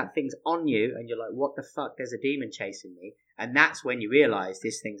it, that thing's on you, and you're like, what the fuck? There's a demon chasing me. And that's when you realise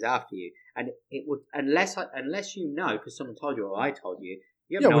this thing's after you. And it would, unless you know, because someone told you or I told you,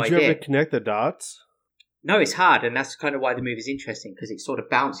 you have Yeah, no would you idea. ever connect the dots? No, it's hard, and that's kind of why the movie's interesting, because it sort of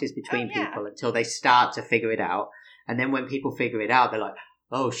bounces between Oh, yeah. people until they start to figure it out. And then when people figure it out, they're like,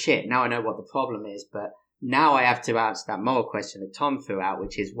 oh shit, now I know what the problem is. But now I have to answer that moral question that Tom threw out,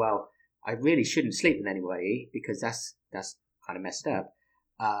 which is, well, I really shouldn't sleep with anybody because that's kind of messed up.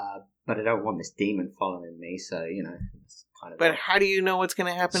 But I don't want this demon following me, so, it's kind of... But how do you know what's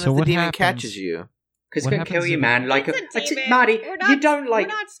going to happen So if the what demon happens- catches you? Because it's what going to kill happens you, if- man. Like, It's a demon. Marty, We're not- you don't like,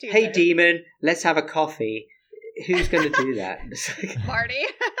 we're not stupid. hey, demon, let's have a coffee. Who's going to do that? It's like, Marty.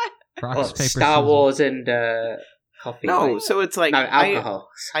 Rocks, oh, paper, Star scissors. Wars and coffee. No, right? so it's like... no, alcohol.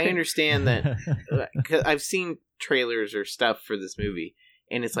 I understand that... Cause I've seen trailers or stuff for this movie,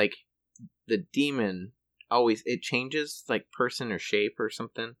 and it's like the demon always... It changes, like, person or shape or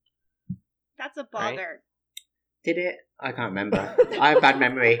something. That's a Right? bother. Did it? I can't remember. I have bad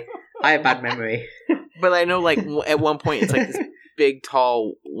memory. But I know, like, at one point, it's like this big,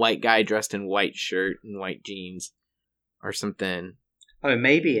 tall, white guy dressed in white shirt and white jeans or something. Oh,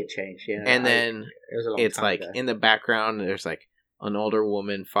 maybe it changed. Yeah, And then it was a long it's time like ago. in the background there's like an older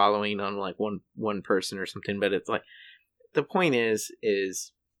woman following on like one person or something, but it's like the point is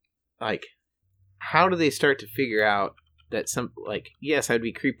like how do they start to figure out that some, like, yes, I'd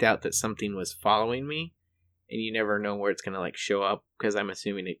be creeped out that something was following me, and you never know where it's gonna like show up, because I'm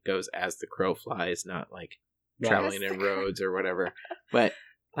assuming it goes as the crow flies, not like Right. traveling in roads or whatever. But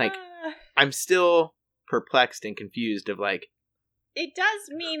like Ah. I'm still perplexed and confused of like, It does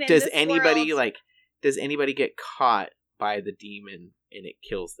mean in Does this anybody world, does anybody get caught by the demon and it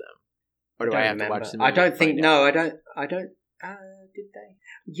kills them? Or do I have to watch the movie? I don't to think. find No, out? I don't. Did they?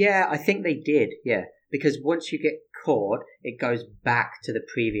 Yeah, I think they did. Yeah, because once you get caught, it goes back to the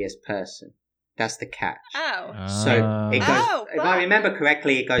previous person. That's the catch. Oh. So it goes. Oh, if I fuck. remember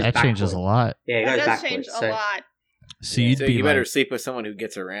correctly, it goes. That changes a backward. lot. Yeah, it That goes does backwards. change a So lot. So you'd So be you better like, sleep with someone who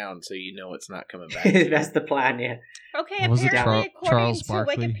gets around so you know it's not coming back. that's the plan. Yeah. Okay, Was it apparently, according Charles to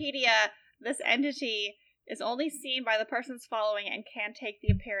Barkley? Wikipedia, this entity is only seen by the persons following and can take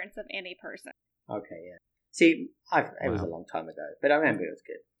the appearance of any person. Okay. Yeah. See, it was a Wow. long time ago, but I remember it was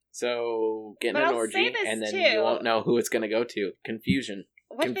good. So get in But an I'll orgy say this and then too. you won't know who it's going to go to. Confusion.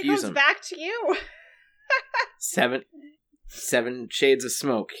 What if it Confuse goes 'em. back to you? 7 shades of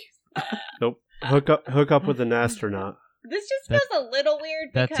smoke. Nope. Hook up with an astronaut. This just That- feels a little weird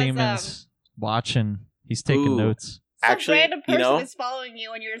that because demon's watching. He's taking Ooh. notes. some Actually, random you person know, is following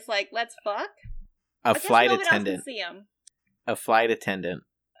you and you're just like, let's fuck? a I guess flight no one else attendant. can see him. A flight attendant.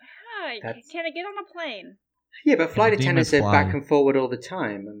 Hi, That's- can I get on a plane? Yeah, but flight The attendants demons are fly. back and forward all the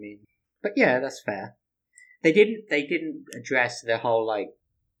time. I mean, but yeah, that's fair. They didn't address the whole like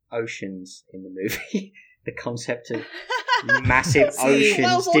oceans in the movie. The concept of massive See, oceans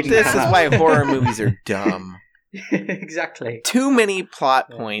well, didn't This come is up. why horror movies are dumb. Exactly. Too many plot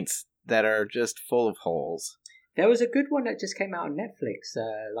Yeah. points that are just full of holes. There was a good one that just came out on Netflix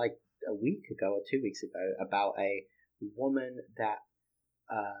like a week ago or 2 weeks ago about a woman that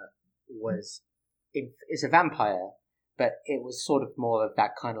is a vampire, but it was sort of more of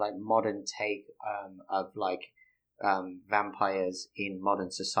that kind of like modern take of like vampires in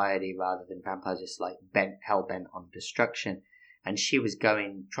modern society rather than vampires just like hell bent on destruction. And she was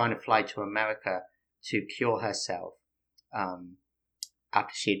trying to fly to America to cure herself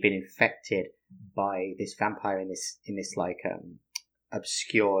after she had been infected by this vampire in this like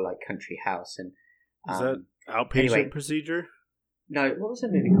obscure like country house. And Is that outpatient anyway. procedure? no, what was the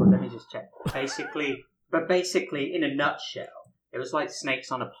movie called? Let me just check. Basically, in a nutshell, it was like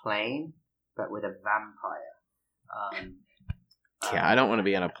Snakes on a Plane, but with a vampire. Yeah, I don't want to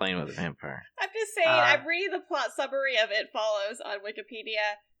be on a plane with a vampire. I'm just saying, I'm reading the plot summary of It Follows on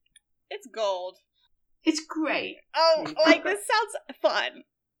Wikipedia. It's gold. It's great. Oh, like, this sounds fun.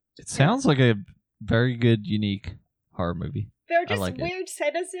 It sounds like a very good, unique horror movie. They're I just like it. weird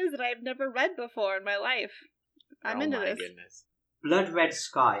sentences that I've never read before in my life. I'm Oh into my this. goodness. Blood Red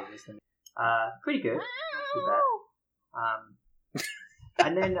Sky is the pretty good. Not too bad.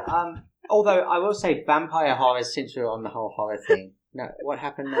 And then, although I will say, vampire horror. Since we're on the whole horror thing, no, what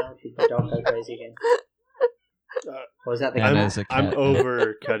happened now? Did the dog go crazy again? Or was that the And cat? as a I'm cat.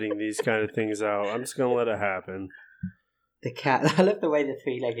 over cutting these kind of things out. I'm just gonna let it happen. The cat. I love the way the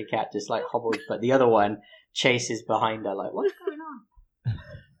three-legged cat just like hobbles, but the other one chases behind her. Like, what's going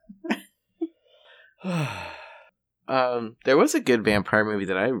on? There was a good vampire movie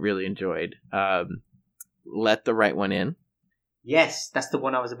that I really enjoyed. Let the Right One In. Yes, that's the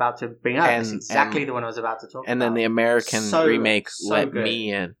one I was about to bring up. That's And- exactly and- the one I was about to talk about. And then the American So- remake, so Let good.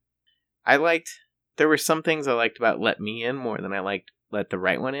 Me In. There were some things I liked about Let Me In more than I liked Let the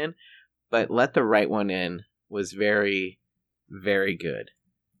Right One In. But Let the Right One In was very, very good.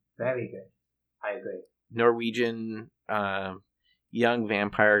 Very good. I agree. Norwegian young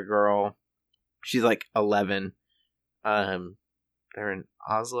vampire girl. She's like 11. They're in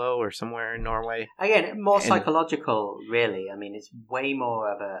Oslo or somewhere in Norway. Again, more And- psychological, really. I mean, it's way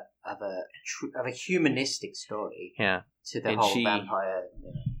more of a humanistic story Yeah. to the And whole she- vampire.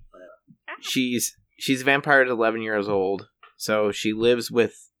 She's a vampire at 11 years old, so she lives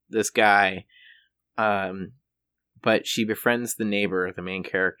with this guy, but she befriends the neighbor, the main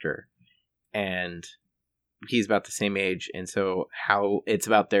character, and he's about the same age, and so how it's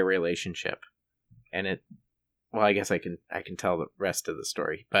about their relationship, and I guess I can tell the rest of the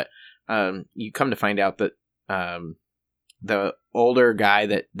story, but you come to find out that the older guy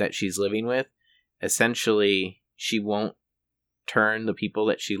that she's living with, essentially, she won't turn the people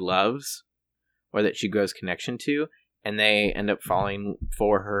that she loves or that she grows connection to, and they end up falling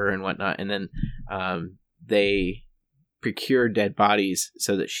for her and whatnot, and then they procure dead bodies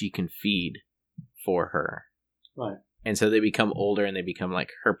so that she can feed for her. Right. And so they become older and they become like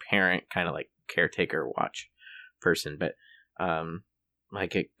her parent, kind of like caretaker watch person. But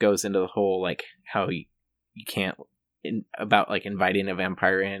like it goes into the whole like how you can't about like inviting a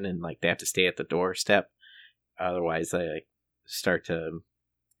vampire in, and like they have to stay at the doorstep, otherwise they like start to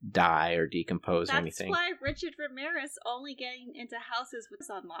die or decompose or That's anything. why Richard Ramirez only getting into houses was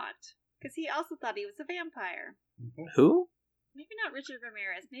unlocked. Because he also thought he was a vampire. Who? Maybe not Richard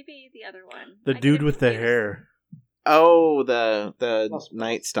Ramirez, maybe the other one. The I get dude him with the confused. hair. Oh, the Lost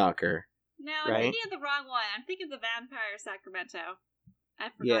Night Stalker. No, I'm Right? thinking of the wrong one. I'm thinking of the Vampire Sacramento. I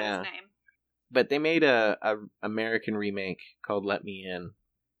forgot Yeah. his name. But they made a American remake called Let Me In,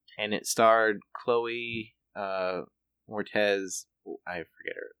 and it starred Chloe Moretz. I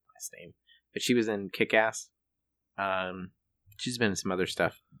forget her last name, but she was in Kick-Ass. She's been in some other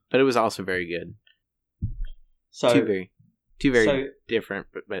stuff, but it was also very good. So Two very so- different,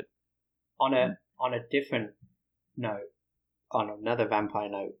 but on a different note, on another vampire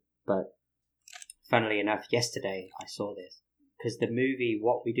note, but funnily enough, yesterday I saw this because the movie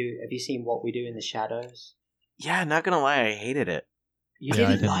What We Do. Have you seen What We Do in the Shadows? yeah, not gonna lie, I hated it. You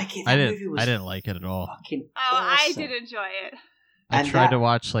Yeah, didn't like it. I That didn't. movie was I didn't like it at all. fucking Oh, I awesome. did enjoy it. I And tried that- to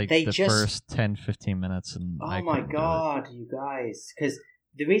watch like they the just- first 10, 15 minutes, and Oh I my couldn't do it. god, you guys! Because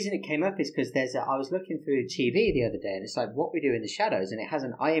the reason it came up is because I was looking through TV the other day, and it's like What We Do in the Shadows, and it has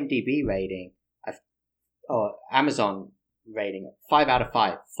an IMDb rating or Amazon rating of 5 out of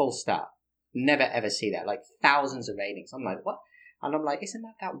 5, full star. Never ever see that. Like thousands of ratings. I'm like, what? And I'm like, isn't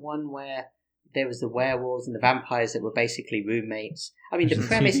that one where there was the werewolves and the vampires that were basically roommates? I mean, There's the a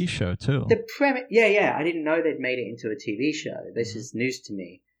premise. TV show too. The premise, yeah. I didn't know they'd made it into a TV show. This is news to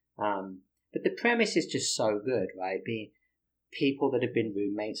me. But the premise is just so good, right? Being people that have been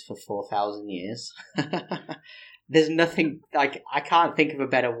roommates for 4,000 years. There's nothing like I can't think of a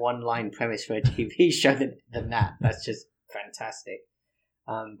better one-line premise for a TV show than that. That's just fantastic.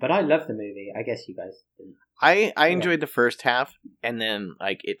 But I love the movie. I guess you guys didn't. I enjoyed the first half, and then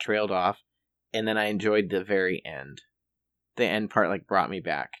like it trailed off, and then I enjoyed the very end. The end part like brought me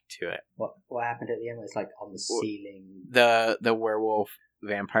back to it. What happened at the end? Was like on the ceiling. The werewolf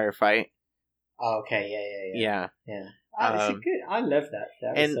vampire fight. Oh, okay, yeah. It's a good. I love that.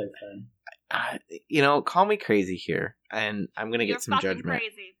 That was And- so fun. Call me crazy here, and I'm gonna You're get some fucking judgment.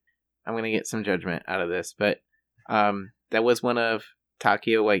 crazy. I'm gonna get some judgment out of this, but that was one of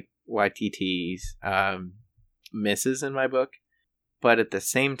Taika Waititi's misses in my book. But at the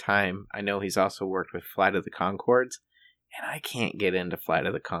same time, I know he's also worked with Flight of the Conchords, and I can't get into Flight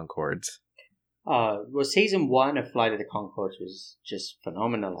of the Conchords. Well, season 1 of Flight of the Conchords was just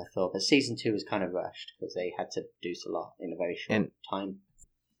phenomenal, I thought. But season 2 was kind of rushed because they had to produce a lot in a very short And- time.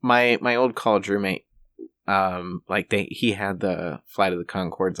 My old college roommate, he had the Flight of the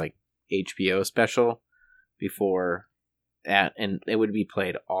Conchords like HBO special before that, and it would be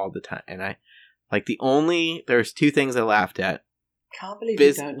played all the time. And there's two things I laughed at. Can't believe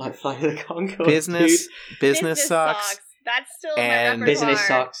Bus- you don't like Flight of the Conchords. Business socks That's still and my dude. repertoire. Business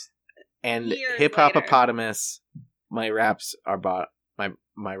socks. and Years hip hoppopotamus. My raps are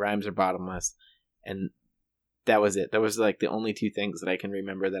my rhymes are bottomless, and that was it. That was like the only two things that I can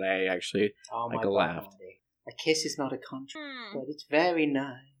remember that I actually Oh Like my a god, laugh. Andy. A kiss is not a contract, Hmm. but it's very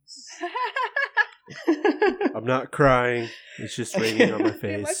nice. I'm not crying. It's just raining on my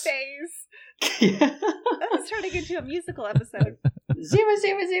In my face. face. Yeah. This is turning into a musical episode.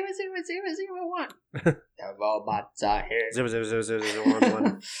 0000001. The robots are here.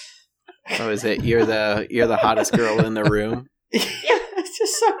 0000011. oh, is it you're the hottest girl in the room? Yeah, it's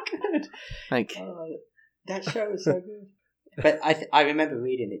just so good. Like That show was so good. But I remember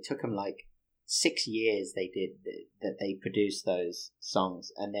reading it took them like 6 years that they produced those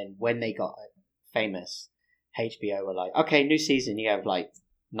songs, and then when they got famous, HBO were like, okay, new season, you have like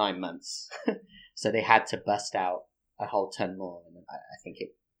 9 months. So they had to bust out a whole ton more, and I think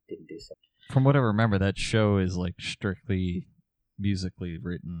it didn't do so. From what I remember, that show is like strictly musically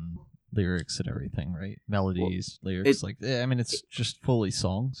written lyrics and everything, right? Melodies, lyrics. It's just fully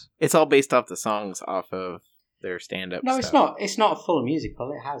songs. it's all based off the songs off of their stand-up. No, stuff. it's not. It's not a full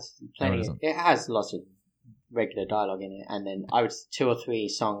musical. It has plenty. isn't. It has lots of regular dialogue in it, and then I would 2 or 3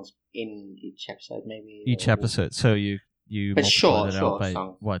 songs in each episode, maybe. Each episode. So you But multiply that short out by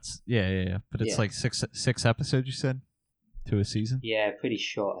songs. what's yeah. But it's Yeah. like six episodes. You said to a season. Yeah, pretty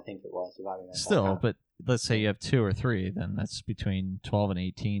short. I think it was. If I remember. Still, but let's say you have 2 or 3, then that's between 12 and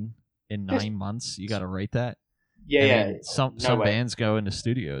 18 in 9 months. You got to write that. yeah, I yeah. mean, some way. bands go into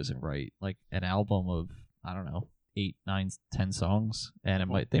studios and write like an album of I don't know 8, 9, 10 songs, and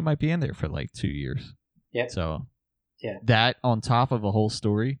they might be in there for like 2 years. Yeah. So Yeah. that on top of a whole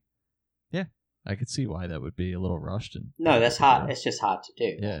story, yeah, I could see why that would be a little rushed. And No, that's hard. It's just hard to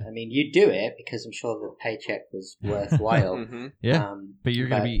do. Yeah. I mean, you do it because I'm sure the paycheck was worthwhile. Mm-hmm. Yeah, but you're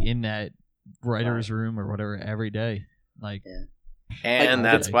gonna but- be in that writer's room or whatever every day. Like, Yeah. And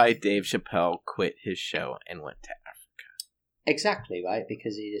Like- that's why Dave Chappelle quit his show and went to Africa. Exactly, right?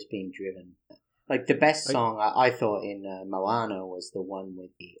 Because you're just being driven. Like, the best song I thought in Moana was the one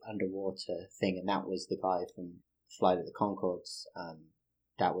with the underwater thing, and that was the guy from Flight of the Conchords.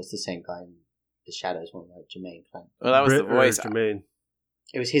 That was the same guy in the Shadows one, like Jermaine Clement. Well, that was the Brit or voice. Jermaine.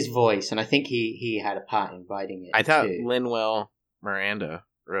 It was his voice, and I think he had a part in writing it. I thought too. Lin-Manuel Miranda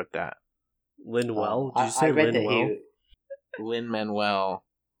wrote that. Linwell. Oh, Did you say I read Linwell? Lin-Manuel.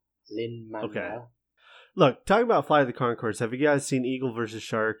 Lin-Manuel. Okay. Look, talking about Flight of the Conchords, have you guys seen Eagle vs.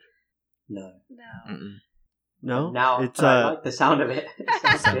 Shark? No. No. Mm-mm. No? Now It's I like the sound of it. It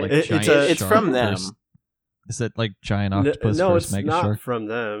sounds Sound good. like It's giant It's shark from them. versus- Is it like giant octopus no, versus it's mega not shark? from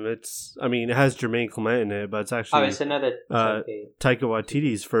them. It's, I mean, it has Jermaine Clement in it, but it's actually it's another. okay. Taika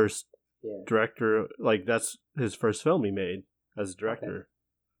Waititi's first Yeah. director. Like, that's his first film he made as a director.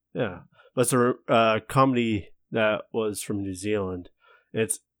 Yeah. But it's a comedy that was from New Zealand.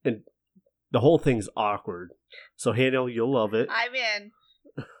 And the whole thing's awkward. So, Hannah, you'll love it. I'm in.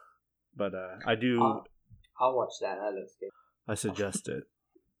 But I do, I'll watch that. That looks good. I suggest it.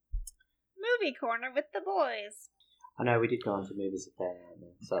 Movie corner with the boys. I know we did go on to movies a fair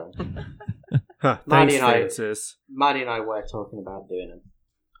amount, so Huh, Marty thanks, and I- Francis. Marty and I were talking about doing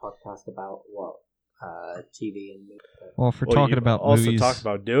a podcast about what TV and movies. Well, if we're Well, talking you about also movies, talked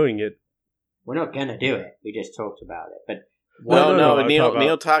about doing it. We're not gonna do it. We just talked about it. But No, I'm Neil. talking about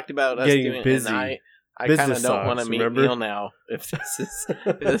Neil talked about us getting doing it, busy. and I kind of Business don't want to sucks, meet remember? Neil now. If this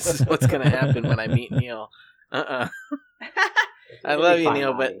is what's going to happen when I meet Neil. I love you,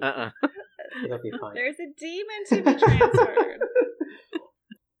 Neil, but it'll be fine. There's a demon to be transferred.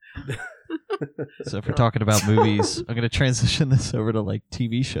 so if we're talking about movies, I'm going to transition this over to like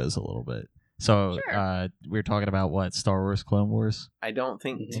TV shows a little bit. So Sure. we were talking about what, Star Wars, Clone Wars. I don't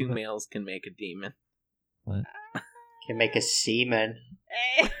think two males can make a demon. Can make a seaman.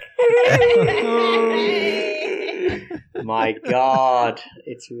 My God,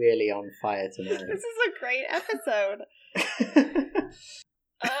 it's really on fire tonight. This is a great episode.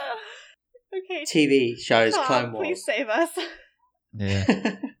 Okay. TV shows, Tom, Clone Wars. please save us. Yeah,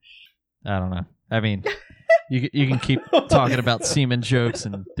 I don't know. I mean, you can keep talking about semen jokes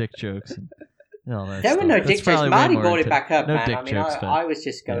and dick jokes and all that. There were stuff. no That's dick jokes. probably way Marty more brought it into- back up, no man. dick I mean, jokes, I was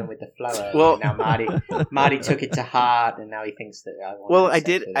just going yeah. with the flow. Well- Now Marty took it to heart, and now he thinks that I want. Well,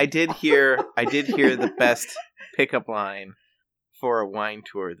 to I did hear the best pickup line for a wine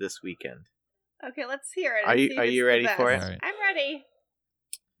tour this weekend. Okay, let's hear it. Are and you- see if are it's you the ready for best. it? I'm ready.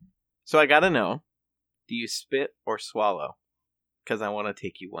 So I gotta know, do you spit or swallow? Because I want to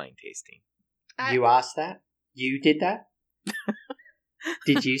take you wine tasting. You asked that. You did that.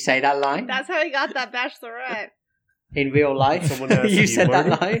 Did you say that line That's how he got that bachelorette. in real life? Someone asked you you, said that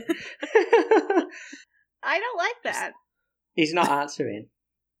Marty? line. I don't like that. He's not answering.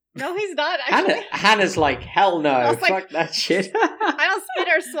 No, he's not actually. Hannah's like, hell no, I was fuck like- that shit. I don't spit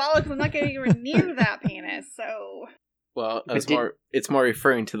or swallow because I'm not getting anywhere near that penis. So Well, But it's more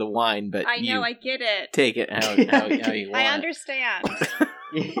referring to the wine, but I know, you I get it. take it how you want. I understand.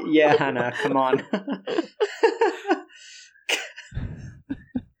 Yeah, Hannah, come on.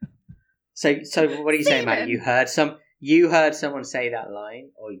 So what are you saying, Matt? Semen. You heard someone say that line,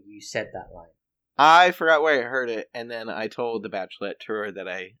 or you said that line? I forgot where I heard it, and then I told the Bachelorette tour that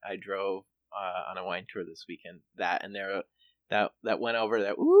I drove on a wine tour this weekend. That went over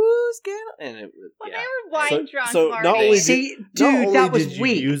that scandal, and it was Well, yeah. they were wine drunk, so Marty. not only See, not dude, only that was did you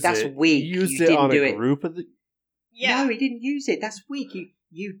weak. use That's it, weak. You used You it didn't on do a it. group of the. yeah. No, he didn't use it. That's weak.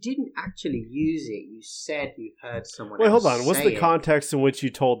 You didn't actually use it. You said you heard someone Wait, else hold on. What's say the it. context in which you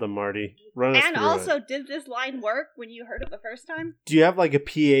told them, Marty? Run us And through also, it. did this line work when you heard it the first time? Do you have like a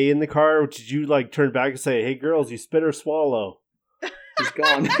PA in the car, or did you like turn back and say, "Hey, girls, you spit or swallow"? He's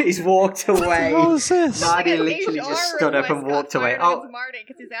gone. He's walked away. What is this? Marty Like an literally HR just stood up and request walked got away. fired Oh, against Marty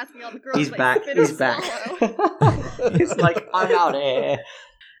because he's asking all the girls. he's like, back. spit or He's back. swallow. He's like, I'm out of here.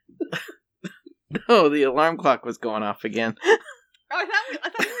 Oh, the alarm clock was going off again. Oh, I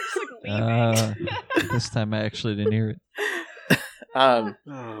thought we were just like leaving. This time I actually didn't hear it. Oh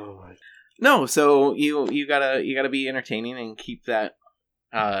my! No, so you gotta be entertaining and keep that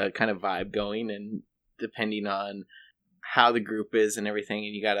kind of vibe going, and depending on how the group is and everything,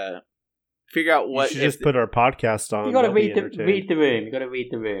 and you gotta figure out You what should if just put our podcast on. You gotta They'll be read the entertained. room. You gotta read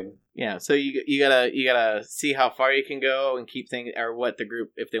the room. yeah. So you gotta see how far you can go and keep things, or what the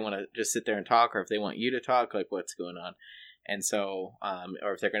group, if they want to just sit there and talk, or if they want you to talk, like what's going on, and so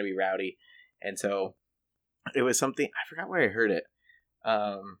or if they're gonna be rowdy, and so it was something I forgot where I heard it,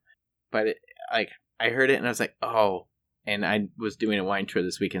 but I heard it and I was like, oh, and I was doing a wine tour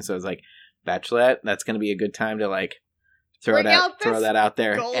this weekend, so I was like, Bachelorette, that's gonna be a good time to like throw that out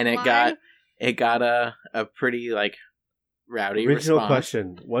there, gold and it got a pretty like rowdy Original response.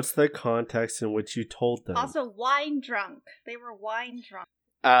 question: what's the context in which you told them? Also, wine drunk. They were wine drunk.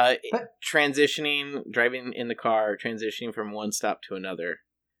 But- Driving in the car, transitioning from one stop to another,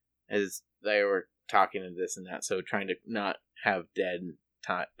 as they were talking to this and that. So trying to not have dead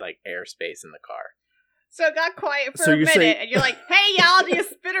airspace in the car. So it got quiet for So a you're minute, saying- and you're like, "Hey, y'all, do you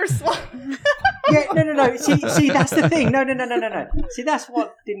spit or swallow?" Yeah, no. See, that's the thing. No. See, that's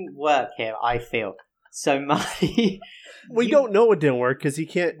what didn't work here, I feel. So Marty... We don't know it didn't work because he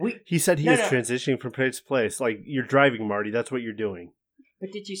can't. He said he No, was no. transitioning from place to place. Like, you're driving, Marty. That's what you're doing.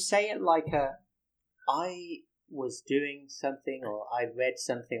 But did you say it like I was doing something, or I read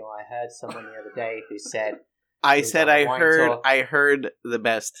something, or I heard someone the other day who said... I It was said on a I wine heard tour. I heard the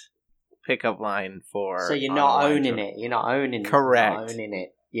best pickup line for. So you're on not a wine owning tour. it. You're not owning it. Correct. You're not owning it.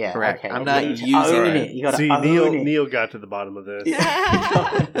 Yeah, Correct. Okay. I'm not You're using owning it. it. You got to See, own it. Neil got to the bottom of this.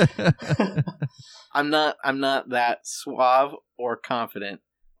 I'm not that suave or confident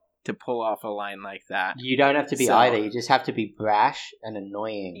to pull off a line like that. You don't have to be So- either. You just have to be brash and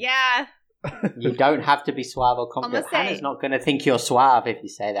annoying. Yeah, You don't have to be suave or confident. gonna say- Hannah's not going to think you're suave if you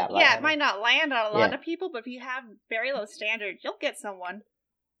say that. Right, yeah. It Hannah? might not land on a lot Yeah. of people, but if you have very low standards, you'll get someone.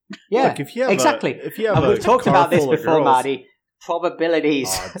 Yeah, Look, if you have exactly. if you have And a we've talked car about this full of before, girls- Marty. Probabilities.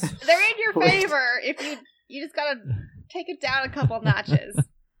 Odds. They're in your favor if you just gotta take it down a couple notches.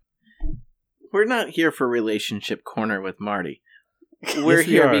 We're not here for relationship corner with Marty. We're Yes,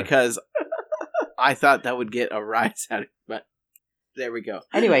 we here are. because I thought that would get a rise out of it, but there we go.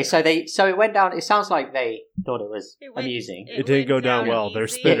 Anyway, so it went down. It sounds like they thought it was It went- amusing. It didn't go down well. They're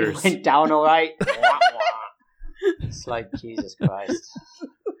easy. Yeah, spitters. it went down all right. It's like Jesus Christ.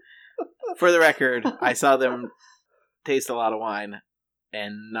 For the record, I saw them taste a lot of wine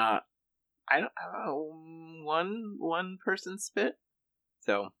and not I don't know, one person spit.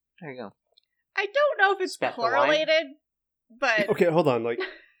 So there you go. I don't know if it's Spat the wine? correlated, but Okay, hold on. Like,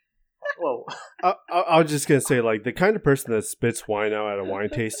 Whoa. I was just gonna say, like, the kind of person that spits wine out at a wine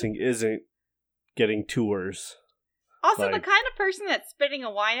tasting isn't getting tours. also the like- kind of person that's spitting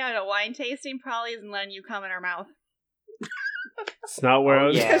a wine out at a wine tasting probably isn't letting you come in her mouth. It's not where I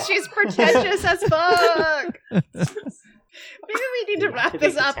was. Yeah. Because she's pretentious as fuck. Maybe we need to You have wrap to be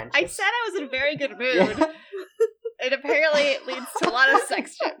this up. I pretentious. said I was in a very good mood. And apparently it leads to a lot of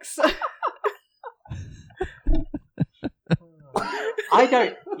sex jokes. I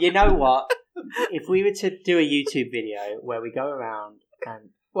don't. You know what? If we were to do a YouTube video where we go around and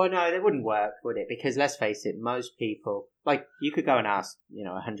no, that wouldn't work, would it? Because let's face it, most people, like, you could go and ask,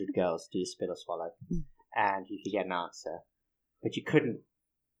 100 girls, do you spit or swallow? And you could get an answer, but you couldn't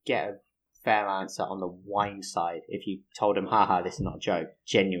get a fair answer on the wine side if you told them, haha, this is not a joke,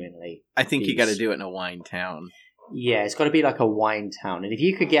 genuinely. I think you Yes. got to do it in a wine town. Yeah, it's got to be like a wine town. And if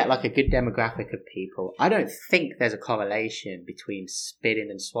you could get like a good demographic of people, I don't think there's a correlation between spitting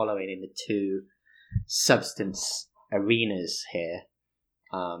and swallowing in the two substance arenas here.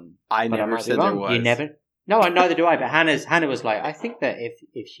 I But never might be said there wrong. was. You never? No, neither do I. But Hannah was like, I think that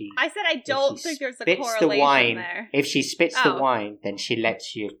if she I said I don't she think there's a spits correlation the wine, there. if she spits the Oh. wine, then she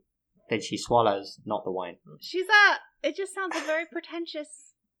lets you, then she swallows, not the wine. It just sounds very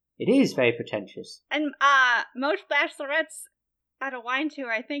pretentious. It is very pretentious. And most bachelorettes at a wine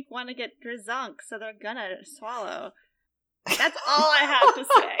tour, I think, want to get drunk, so they're gonna swallow. That's all I have to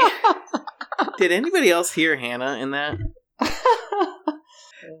say. Did anybody else hear Hannah in that?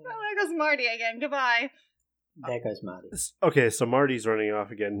 Well, there goes Marty again. Goodbye. There goes Marty. Okay, so Marty's running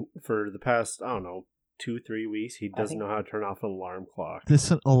off again for the past, I don't know, 2-3 weeks. He I doesn't think- know how to turn off an alarm clock.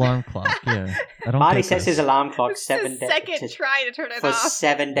 This alarm clock, yeah. I don't Marty get sets this. his alarm clock This is his second try to turn it for off.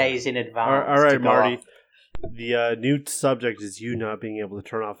 7 days in advance. All to right, go Marty. off. The new subject is you not being able to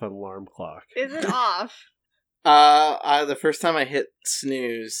turn off an alarm clock. Is it off? The first time I hit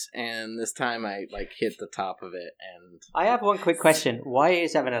snooze, and this time I hit the top of it, and I have one quick question. Why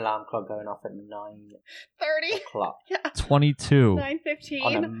is there an alarm clock going off at 9 30? o'clock 22 on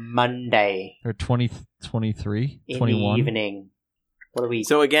a 9:15. Monday or 20, 23, in 21. the evening? What are we?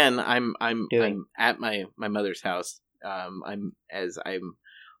 so again, I'm Doing. at my mother's house. I'm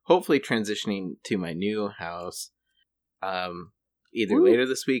hopefully transitioning to my new house, either Woo. later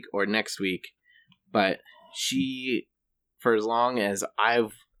this week or next week. But she, for as long as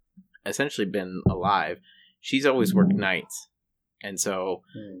I've essentially been alive, she's always worked nights, and so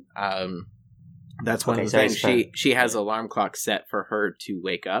that's one Okay, of the so things. it's She has an alarm clock set for her to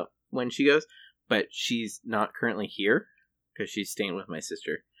wake up when she goes, but she's not currently here because she's staying with my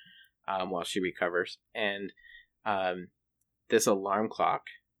sister while she recovers, and this alarm clock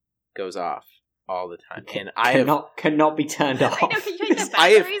goes off all the time, and I have cannot be turned off. I know, can you take the I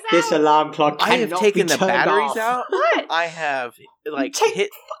have- batteries out? This alarm clock I have cannot taken be the turned batteries off. out. What? I have Take- hit.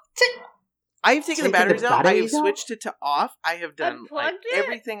 I have taken the Taken the batteries out. I have batteries out? switched it to off. I have done Unplugged it?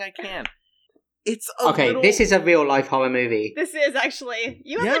 everything I can. It's a Okay, little... this is a real life horror movie. This is actually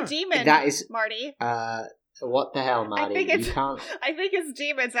you have Yeah. a demon. That is- Marty. What the hell, Marty? think it's- You can't. I think his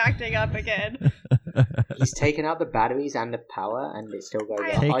demon's acting up again. He's taken out the batteries and the power, and it still goes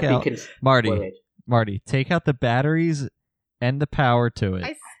I- off. Take I'd out- be Marty, worried. Marty, take out the batteries and the power to it. I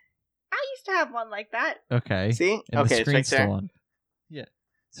used to have one like that. Okay. See? And Okay, the it's right screen's there. still on. Yeah.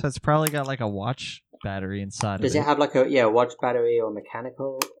 So it's probably got like a watch battery inside Does of it have like a watch battery or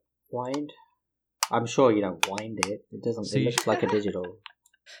mechanical wind? I'm sure you don't wind it. It doesn't. See- It looks like a digital.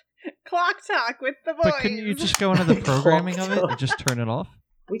 Clock talk with the boys. But couldn't you just go into the programming of it Clock and just turn it off?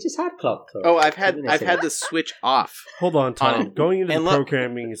 We just had clock talk. Oh, I've had Isn't it? the switch off. Hold on, Tom. it. Going into And the look-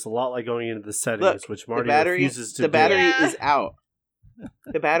 programming is a lot like going into the settings, Look, which the Marty battery, refuses to the do. battery Yeah. is out.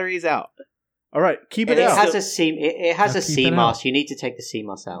 The battery's out. All right, keep And it it out. has a C. It has Now a keep it CMOS. out. You need to take the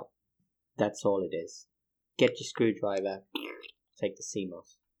CMOS out. That's all it is. Get your screwdriver. Take the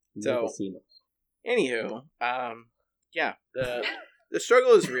CMOS. So- the CMOS. Anywho, yeah, the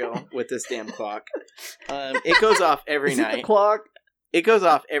struggle is real with this damn clock. It goes off every Is it the night. clock? It goes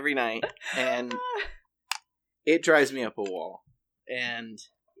off every night, and it drives me up a wall. And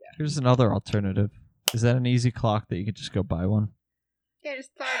Here's another alternative. Is that an easy clock that you could just go buy one? Yeah,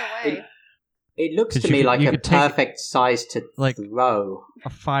 just throw it away. It looks 'Cause to you me could- like you a could take- perfect size to like- throw. A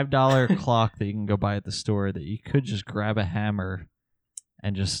 $5 clock that you can go buy at the store that you could just grab a hammer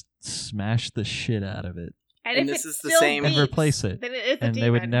and just smash the shit out of it And if this it is the still same- and beeps, replace it. then it is a and demon. they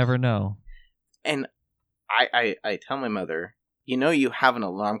would never know. And I tell my mother, you have an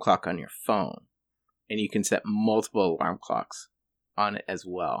alarm clock on your phone, and you can set multiple alarm clocks on it as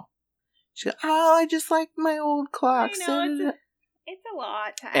well. She goes, oh, I just like my old clock. I know, it's a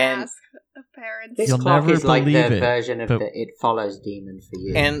lot to And- ask of parents. This You'll clock never is like the believe it, version of but- the It Follows demon for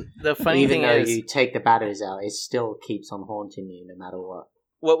you. And the funny Even thing though is, you take the batteries out, it still keeps on haunting you no matter what.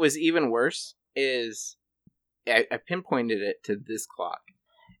 what was even worse is I pinpointed it to this clock,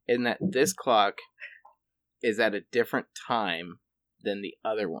 in that this clock is at a different time than the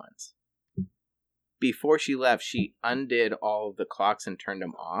other ones. Before she left, she undid all of the clocks and turned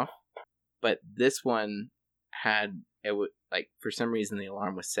them off, but this one had for some reason the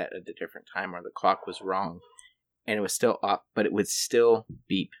alarm was set at a different time, or the clock was wrong, and it was still up, but it would still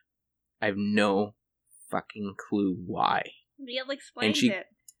beep. I have no fucking clue why. Neil explained she- it.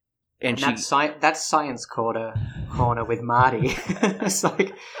 And she That's science corner with Marty. It's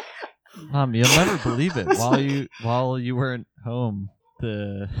like You'll never believe it. While you weren't home for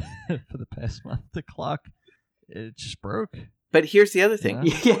the past month, the clock it just broke. But here's the other thing.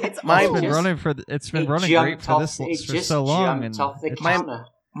 Yeah. yeah, It's My- It's been old. running it's been it running jumped great for off- this it for just so long, jumped and off the it's- counter.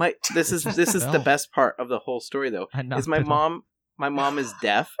 This is the Well. best part of the whole story, though. I Is knocked my it off. mom is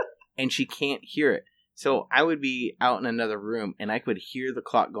deaf and she can't hear it. So I would be out in another room and I could hear the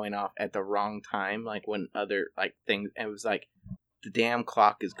clock going off at the wrong time, like when other things. And it was like the damn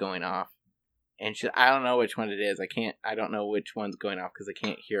clock is going off, and I don't know which one it is. I don't know which one's going off because I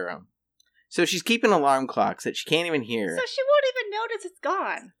can't hear them. So she's keeping alarm clocks that she can't even hear. So she won't even notice it's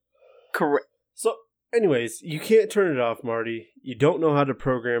gone. Correct. So, anyways, you can't turn it off, Marty. You don't know how to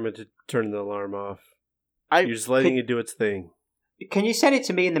program it to turn the alarm off. You're just letting it do its thing. Can you send it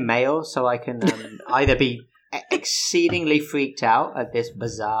to me in the mail so I can either be exceedingly freaked out at this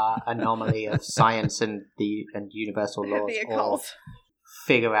bizarre anomaly of science and universal laws, The or occult.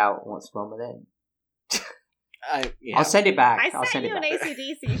 figure out what's wrong with it? Yeah, I'll send it back. I I'll sent send you it an back.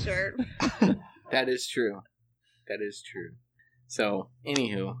 AC/DC shirt. that is true. That is true. So,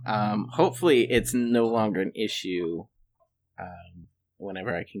 anywho, hopefully it's no longer an issue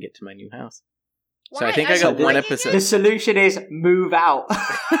whenever I can get to my new house. So I Why? think Are I you got one bringing episode. The solution is move out.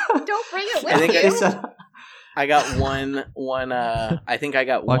 Don't bring it I think with It's you. I got one I think I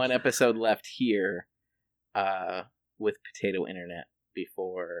got Watch- one episode left here with potato internet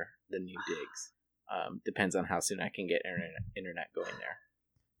before the new digs. Depends on how soon I can get internet going there.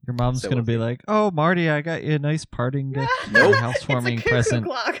 Your mom's So gonna we'll be see. like, "Oh, Marty, I got you a nice parting gift, Nope. a housewarming It's a cuckoo present.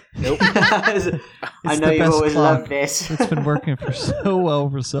 clock. Nope. I It's know the you've best always clock. loved this. It's been working for so well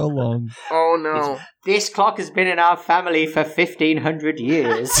for so long." Oh no. This clock has been in our family for 1,500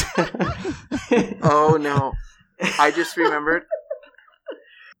 years. Oh no. I just remembered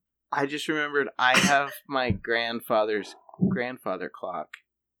I have my grandfather's grandfather clock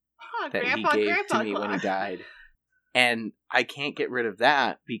Huh, that grandpa, he gave grandpa to me when he clock. died. And I can't get rid of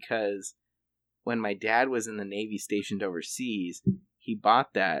that because when my dad was in the Navy stationed overseas, he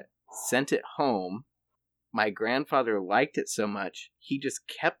bought that, sent it home. My grandfather liked it so much, he just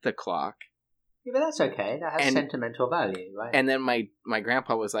kept the clock. Yeah, but that's okay. That has And- sentimental value, right? And then my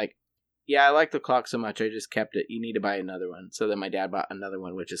grandpa was like, Yeah, I like the clock so much, I just kept it. You need to buy another one. So then my dad bought another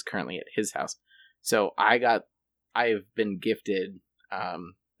one, which is currently at his house. So I've been gifted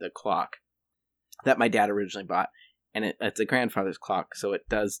the clock that my dad originally bought. And it's a grandfather's clock, so it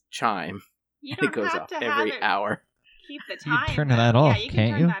does chime. You And don't it goes have off to have every it hour. keep the You time. can turn though. that off, Yeah, you can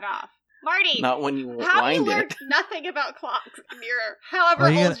can't turn you? that off. Marty, Not when you how have you wind learned it. nothing about clocks in your however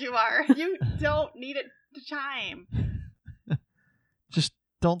Well, you old gotta- you are? You don't need it to chime. Just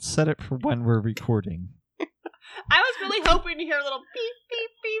don't set it for when we're recording. I was really hoping to hear a little beep, beep,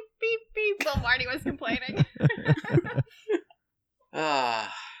 beep, beep, beep while Marty was complaining.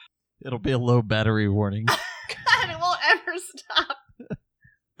 Ah, It'll be a low battery warning. God, it won't ever stop.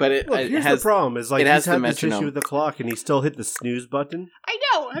 but it, Look, it here's has the problem: is like it has he's had the this issue metronome. with the clock, and he still hit the snooze button. I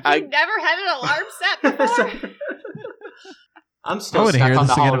know. Have I- you never had an alarm set before? I'm I still wanna stuck hear on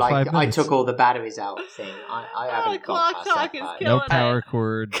this the again whole in 5 like I minutes. took all the batteries out thing. I Oh, haven't the got clock past talk that is part. killing No power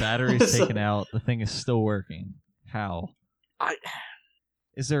cord, battery's taken out, the thing is still working. How? I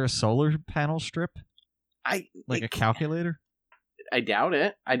Is there a solar panel strip? Like a calculator? I doubt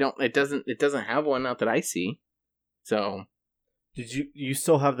it. I don't. It doesn't have one out that I see. So Did you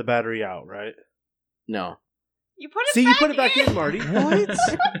still have the battery out, right? no. You put it See, back you put it back in, Marty. What?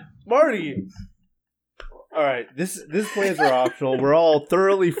 Marty. All right, this plans are optional. We're all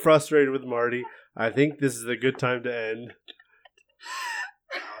thoroughly frustrated with Marty. I think this is a good time to end.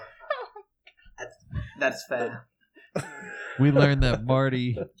 That's fair. We learned that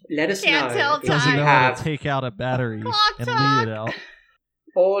Marty Let us Can't know tell if doesn't you know how to have, take out a battery Clock and talk. leave it out.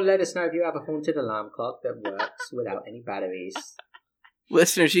 or let us know if you have a haunted alarm clock that works without any batteries.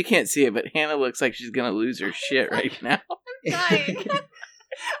 Listeners, you can't see it, but Hannah looks like she's gonna lose her shit right now. dying.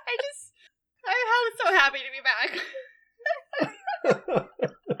 I'm so happy to be back.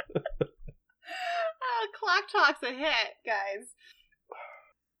 Oh, clock talk's a hit, guys.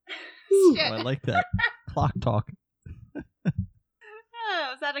 Oh, Shit. I like that. Clock talk.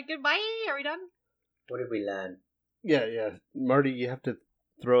 Oh, is that a good bye? Are we done? What did we learn? Yeah. Marty, you have to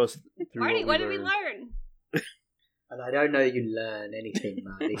throw us through Marty, what did we learned. learn? And I don't know you learn anything,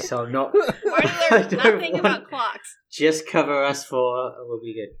 Marty, so I'm not... Marty I learned don't nothing want- about clocks. Just cover us for... We'll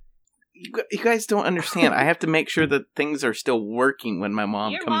be good. You guys don't understand. I have to make sure that things are still working when my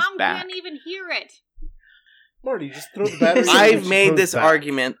mom Your comes mom back. can't even hear it. Marty, just throw the battery in and I've she made comes this back.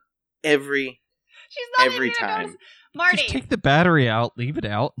 argument every She's not every even gonna time. notice. Marty, Just take the battery out, leave it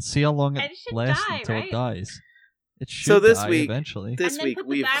out, and see how long And it it should lasts die, until right? it dies. It should So this die week- eventually. this and then week put the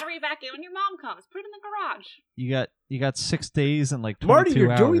we've battery back in when your mom comes. Put it in the garage. You got 6 days and like 22 Marty, you're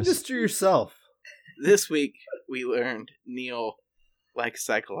hours. doing this to yourself. this week we learned Neil likes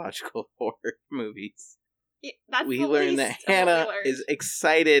psychological horror movies. Yeah, that's We the learned that least of what we Hannah learned. is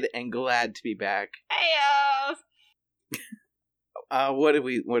excited and glad to be back. Heyo! What did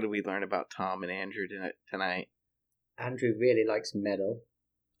we learn about Tom and Andrew tonight? Andrew really likes metal.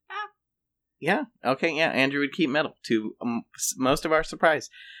 Yeah. Okay. Yeah. Andrew would keep metal to most of our surprise.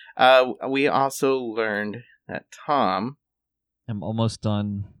 We also learned that Tom. I'm almost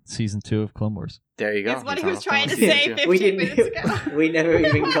done season 2 of Clone Wars. There you go. Is what He's he was almost trying done to with say season 15 We didn't. minutes ago. We never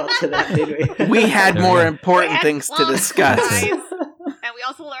even got to that, did we? two. We had There more we go. important Yes, things to well, discuss. guys. And we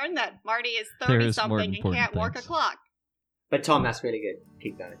also learned that Marty is There 30 is more something and important can't work a things. clock. But Tom, that's really good.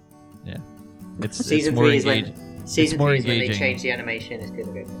 Keep going. It's Season more 3 is engaging. when season more 3 is when they engaging. change the animation. It's good.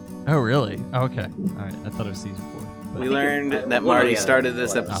 Okay. Oh, really? Oh, okay. All right. I thought it was season 4. But We learned that one or Marty the other. started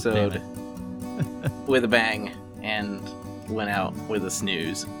this Oh, episode damn with a bang and went out with a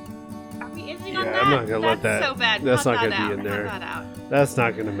snooze. Are we ending Yeah, on that? I'm not gonna let That's that- so bad. that's Cut not that gonna be out. in there. Cut that out. That's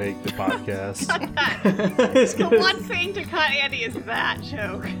not going to make the podcast. Cut that. It's The good. one thing to cut, Andy, is that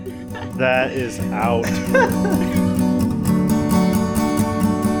joke. That is out.